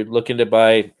you're looking to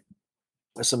buy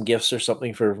some gifts or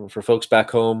something for folks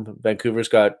back home, Vancouver's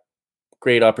got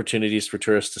great opportunities for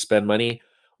tourists to spend money.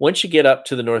 Once you get up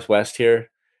to the northwest here,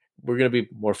 we're going to be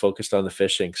more focused on the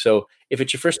fishing. So if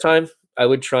it's your first time, I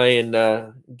would try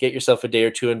and get yourself a day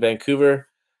or two in Vancouver.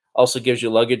 Also gives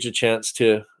your luggage a chance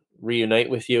to reunite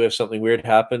with you if something weird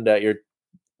happened at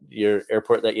your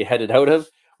airport that you headed out of,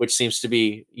 which seems to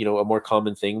be a more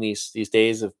common thing these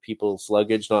days of people's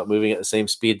luggage not moving at the same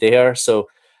speed they are. So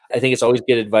I think it's always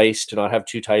good advice to not have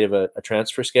too tight of a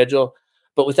transfer schedule.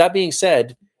 But with that being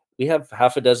said, we have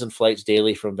half a dozen flights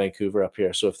daily from Vancouver up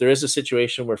here. So if there is a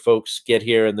situation where folks get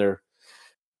here and their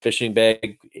fishing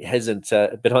bag hasn't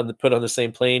been put on the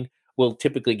same plane, we'll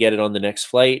typically get it on the next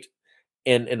flight.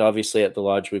 And obviously at the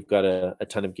lodge, we've got a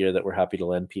ton of gear that we're happy to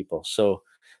lend people. So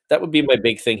that would be my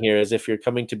big thing here is if you're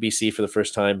coming to BC for the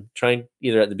first time, try and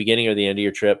either at the beginning or the end of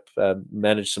your trip,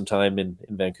 manage some time in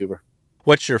Vancouver.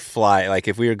 What's your fly? Like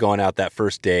if we were going out that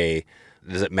first day,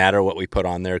 does it matter what we put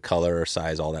on there, color or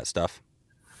size, all that stuff?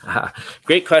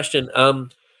 Great question.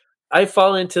 I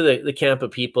fall into the camp of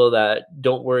people that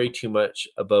don't worry too much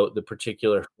about the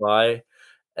particular fly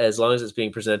as long as it's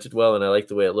being presented well and I like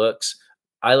the way it looks.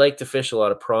 I like to fish a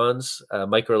lot of prawns.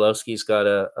 Mike Orlowski's got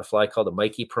a fly called a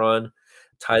Mikey prawn.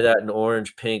 Tie that in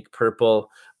orange, pink, purple,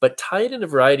 but tie it in a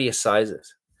variety of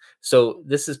sizes. So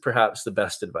this is perhaps the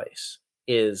best advice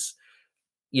is,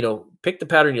 pick the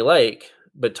pattern you like,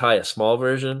 but tie a small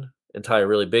version and tie a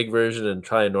really big version and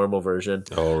try a normal version.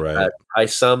 Oh, right. Tie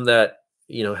some that,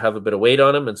 have a bit of weight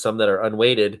on them and some that are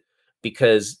unweighted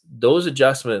because those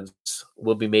adjustments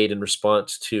will be made in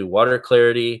response to water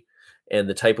clarity and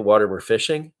the type of water we're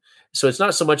fishing. So it's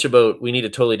not so much about we need a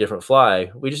totally different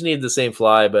fly. We just need the same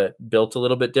fly, but built a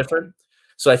little bit different.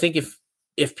 So I think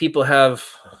if people have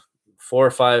 4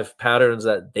 or 5 patterns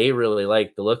that they really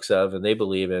like the looks of and they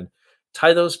believe in,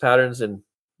 tie those patterns in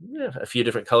a few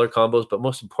different color combos, but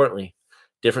most importantly,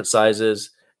 different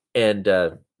sizes and,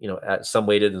 at some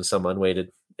weighted and some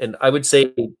unweighted. And I would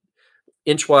say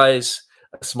inch wise,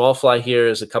 a small fly here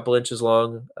is a couple inches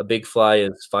long. A big fly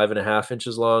is 5.5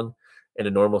 inches long. And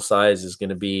a normal size is going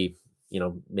to be,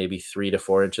 maybe 3 to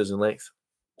 4 inches in length,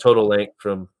 total length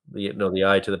from the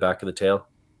eye to the back of the tail.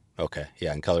 Okay.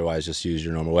 Yeah. And color wise, just use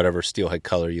your normal, whatever steelhead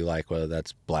color you like, whether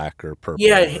that's black or purple.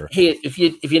 Yeah. Hey, if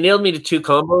you nailed me to 2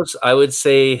 combos, I would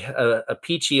say a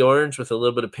peachy orange with a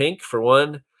little bit of pink for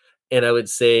one. And I would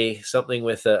say something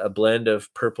with a blend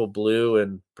of purple, blue,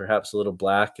 and perhaps a little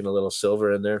black and a little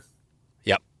silver in there.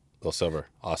 Yep. A little silver.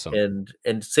 Awesome.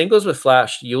 And same goes with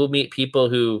flash. You will meet people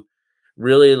who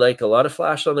really like a lot of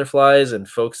flash on their flies and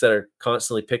folks that are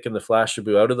constantly picking the flash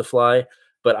shaboo out of the fly.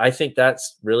 But I think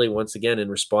that's really, once again, in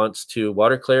response to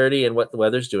water clarity and what the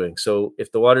weather's doing. So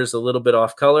if the water's a little bit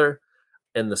off color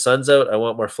and the sun's out, I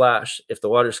want more flash. If the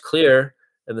water's clear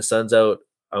and the sun's out,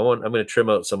 I'm going to trim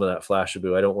out some of that flash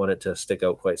shaboo. I don't want it to stick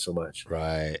out quite so much.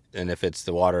 Right. And if it's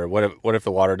the water, what if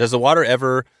the water, does the water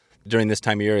ever, during this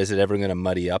time of year, is it ever going to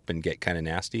muddy up and get kind of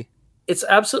nasty? It's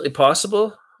absolutely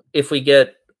possible if we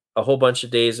get a whole bunch of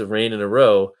days of rain in a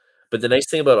row. But the nice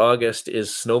thing about August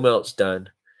is snow melt's done.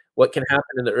 What can happen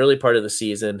in the early part of the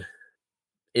season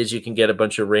is you can get a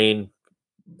bunch of rain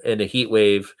and a heat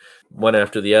wave one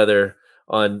after the other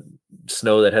on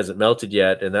snow that hasn't melted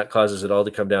yet. And that causes it all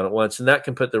to come down at once. And that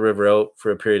can put the river out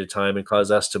for a period of time and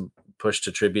cause us to push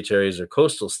to tributaries or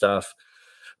coastal stuff.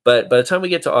 But by the time we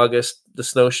get to August, the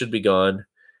snow should be gone.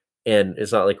 And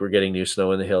it's not like we're getting new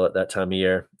snow in the hill at that time of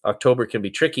year. October can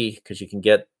be tricky because you can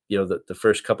get, the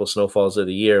first couple snowfalls of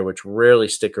the year, which rarely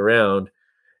stick around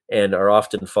and are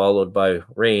often followed by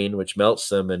rain, which melts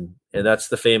them. And that's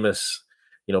the famous,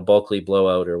 Bulkley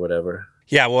blowout or whatever.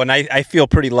 Yeah, well, and I feel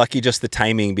pretty lucky just the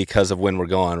timing because of when we're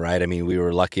going, right? I mean, we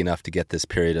were lucky enough to get this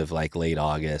period of like late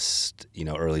August,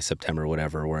 early September,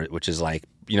 whatever, which is like,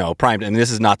 primed. I mean,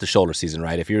 this is not the shoulder season,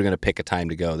 right? If you're going to pick a time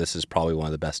to go, this is probably one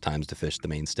of the best times to fish the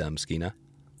main stem, Skeena.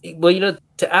 Well,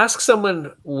 to ask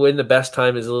someone when the best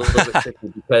time is a little bit tricky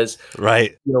because,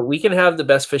 right. We can have the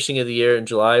best fishing of the year in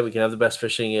July. We can have the best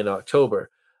fishing in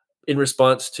October in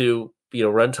response to,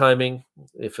 run timing.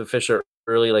 If the fish are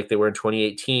early like they were in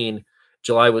 2018,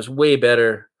 July was way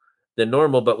better than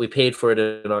normal, but we paid for it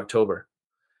in October.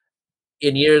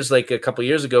 In years like a couple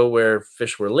years ago where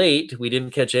fish were late, we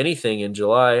didn't catch anything in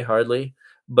July, hardly,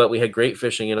 but we had great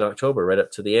fishing in October right up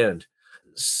to the end.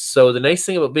 So the nice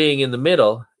thing about being in the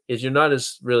middle is you're not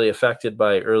as really affected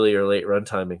by early or late run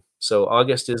timing. So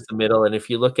August is the middle. And if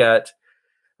you look at,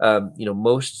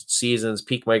 most seasons,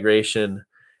 peak migration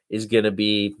is going to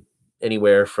be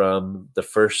anywhere from the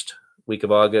first week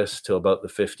of August to about the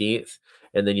 15th.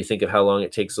 And then you think of how long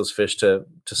it takes those fish to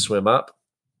swim up.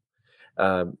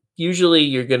 Usually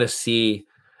you're going to see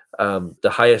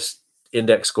the highest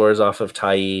index scores off of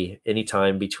Tyee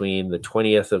anytime between the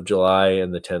 20th of July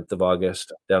and the 10th of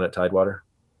August down at Tidewater.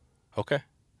 Okay.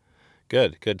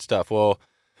 Good stuff. Well,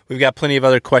 we've got plenty of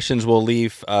other questions we'll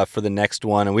leave for the next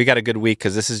one. And we got a good week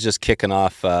because this is just kicking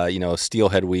off,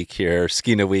 Steelhead week here,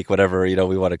 Skeena week, whatever,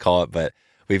 we want to call it. But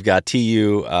we've got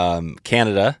TU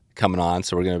Canada coming on.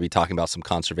 So we're going to be talking about some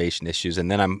conservation issues.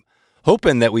 And then I'm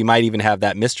hoping that we might even have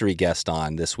that mystery guest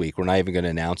on this week. We're not even going to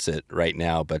announce it right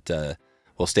now, but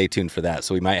we'll stay tuned for that.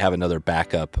 So we might have another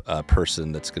backup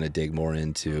person that's going to dig more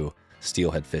into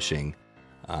steelhead fishing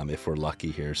if we're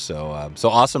lucky here. So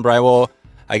awesome, Brian. Well,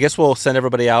 I guess we'll send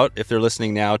everybody out, if they're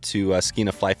listening now, to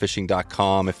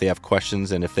skeenaflyfishing.com if they have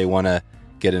questions, and if they want to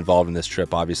get involved in this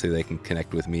trip, obviously they can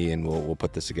connect with me and we'll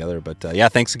put this together. But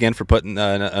thanks again for putting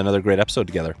another great episode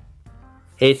together.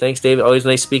 Hey, thanks, David. Always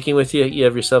nice speaking with you. You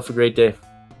have yourself a great day.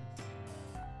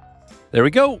 There we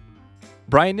go.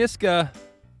 Brian Niska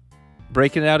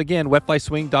breaking it out again,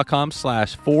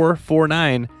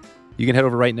 wetflyswing.com/449. You can head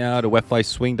over right now to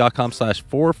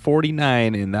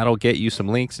wetflyswing.com/449, and that'll get you some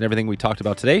links and everything we talked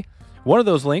about today. One of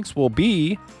those links will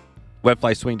be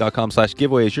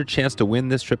wetflyswing.com/giveaway is your chance to win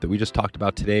this trip that we just talked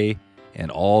about today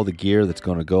and all the gear that's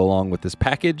going to go along with this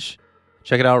package.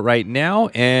 Check it out right now.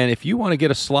 And if you want to get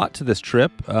a slot to this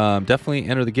trip, definitely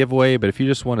enter the giveaway. But if you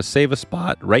just want to save a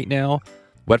spot right now,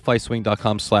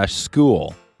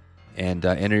 wetflyswing.com/school. And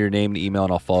enter your name and email,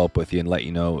 and I'll follow up with you and let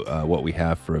you know what we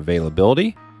have for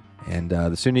availability. And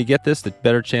the sooner you get this, the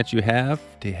better chance you have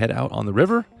to head out on the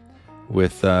river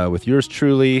with yours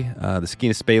truly, the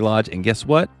Skeena Spey Lodge. And guess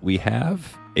what? We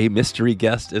have a mystery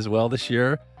guest as well this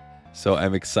year. So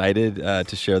I'm excited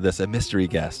to share this. A mystery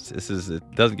guest.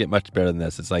 It doesn't get much better than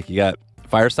this. It's like you got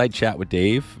fireside chat with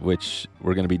Dave, which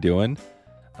we're going to be doing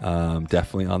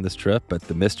definitely on this trip. But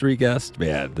the mystery guest,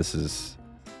 man, this is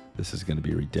going to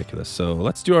be ridiculous. So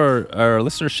let's do our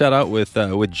listener shout out with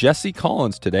Jesse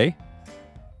Collins today.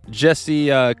 Jesse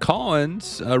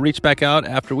Collins reached back out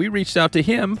after we reached out to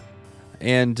him,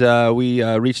 and we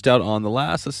reached out on the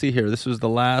last. Let's see here. This was the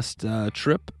last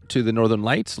trip to the Northern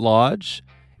Lights Lodge,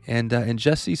 and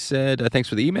Jesse said, "Thanks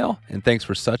for the email, and thanks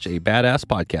for such a badass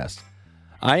podcast.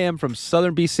 I am from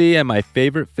Southern BC, and my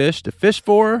favorite fish to fish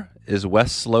for is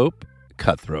West Slope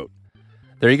cutthroat."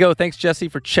 There you go. Thanks, Jesse,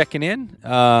 for checking in.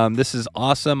 This is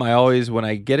awesome. I always, when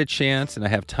I get a chance and I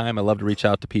have time, I love to reach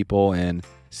out to people and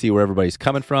see where everybody's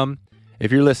coming from.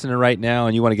 If you're listening right now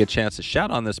and you want to get a chance to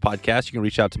shout on this podcast, you can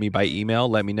reach out to me by email.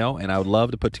 Let me know, and I would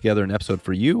love to put together an episode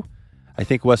for you. I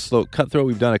think West Slope Cutthroat,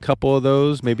 we've done a couple of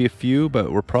those, maybe a few,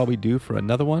 but we're probably due for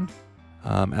another one.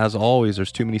 As always,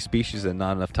 there's too many species and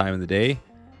not enough time in the day.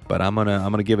 But I'm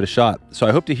gonna give it a shot. So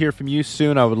I hope to hear from you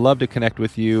soon. I would love to connect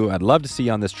with you. I'd love to see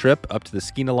you on this trip up to the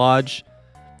Skeena Lodge.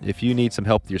 If you need some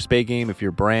help with your Spey game, if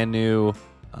you're brand new,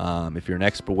 if you're an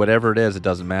expert, whatever it is, it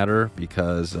doesn't matter,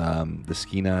 because the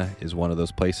Skeena is one of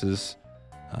those places.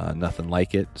 Nothing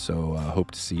like it. So I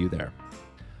hope to see you there.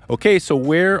 Okay, so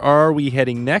where are we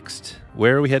heading next?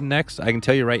 I can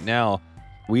tell you right now,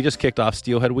 we just kicked off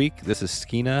Steelhead Week. This is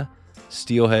Skeena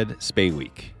Steelhead Spey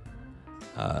Week.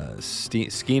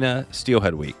 Skeena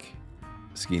Steelhead Week,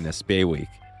 Skeena Spey Week.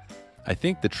 I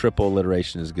think the triple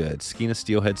alliteration is good. Skeena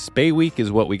Steelhead Spey Week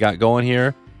is what we got going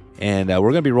here, and we're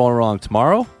going to be rolling along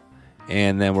tomorrow,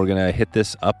 and then we're going to hit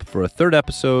this up for a third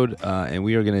episode, and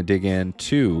we are going to dig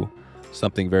into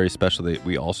something very special that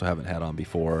we also haven't had on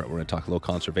before. We're going to talk a little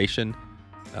conservation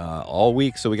all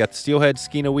week. So we got the Steelhead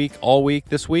Skeena Week all week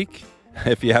this week.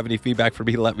 If you have any feedback for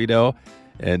me, let me know.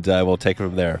 And we'll take it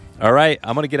from there. All right,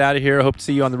 I'm going to get out of here. I hope to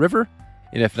see you on the river.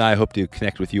 And if not, I hope to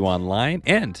connect with you online.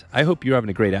 And I hope you're having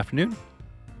a great afternoon,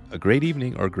 a great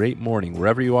evening, or a great morning,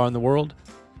 wherever you are in the world.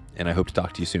 And I hope to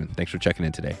talk to you soon. Thanks for checking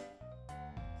in today.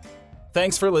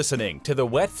 Thanks for listening to the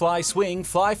Wet Fly Swing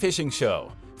Fly Fishing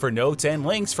Show. For notes and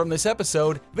links from this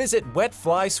episode, visit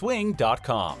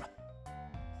wetflyswing.com.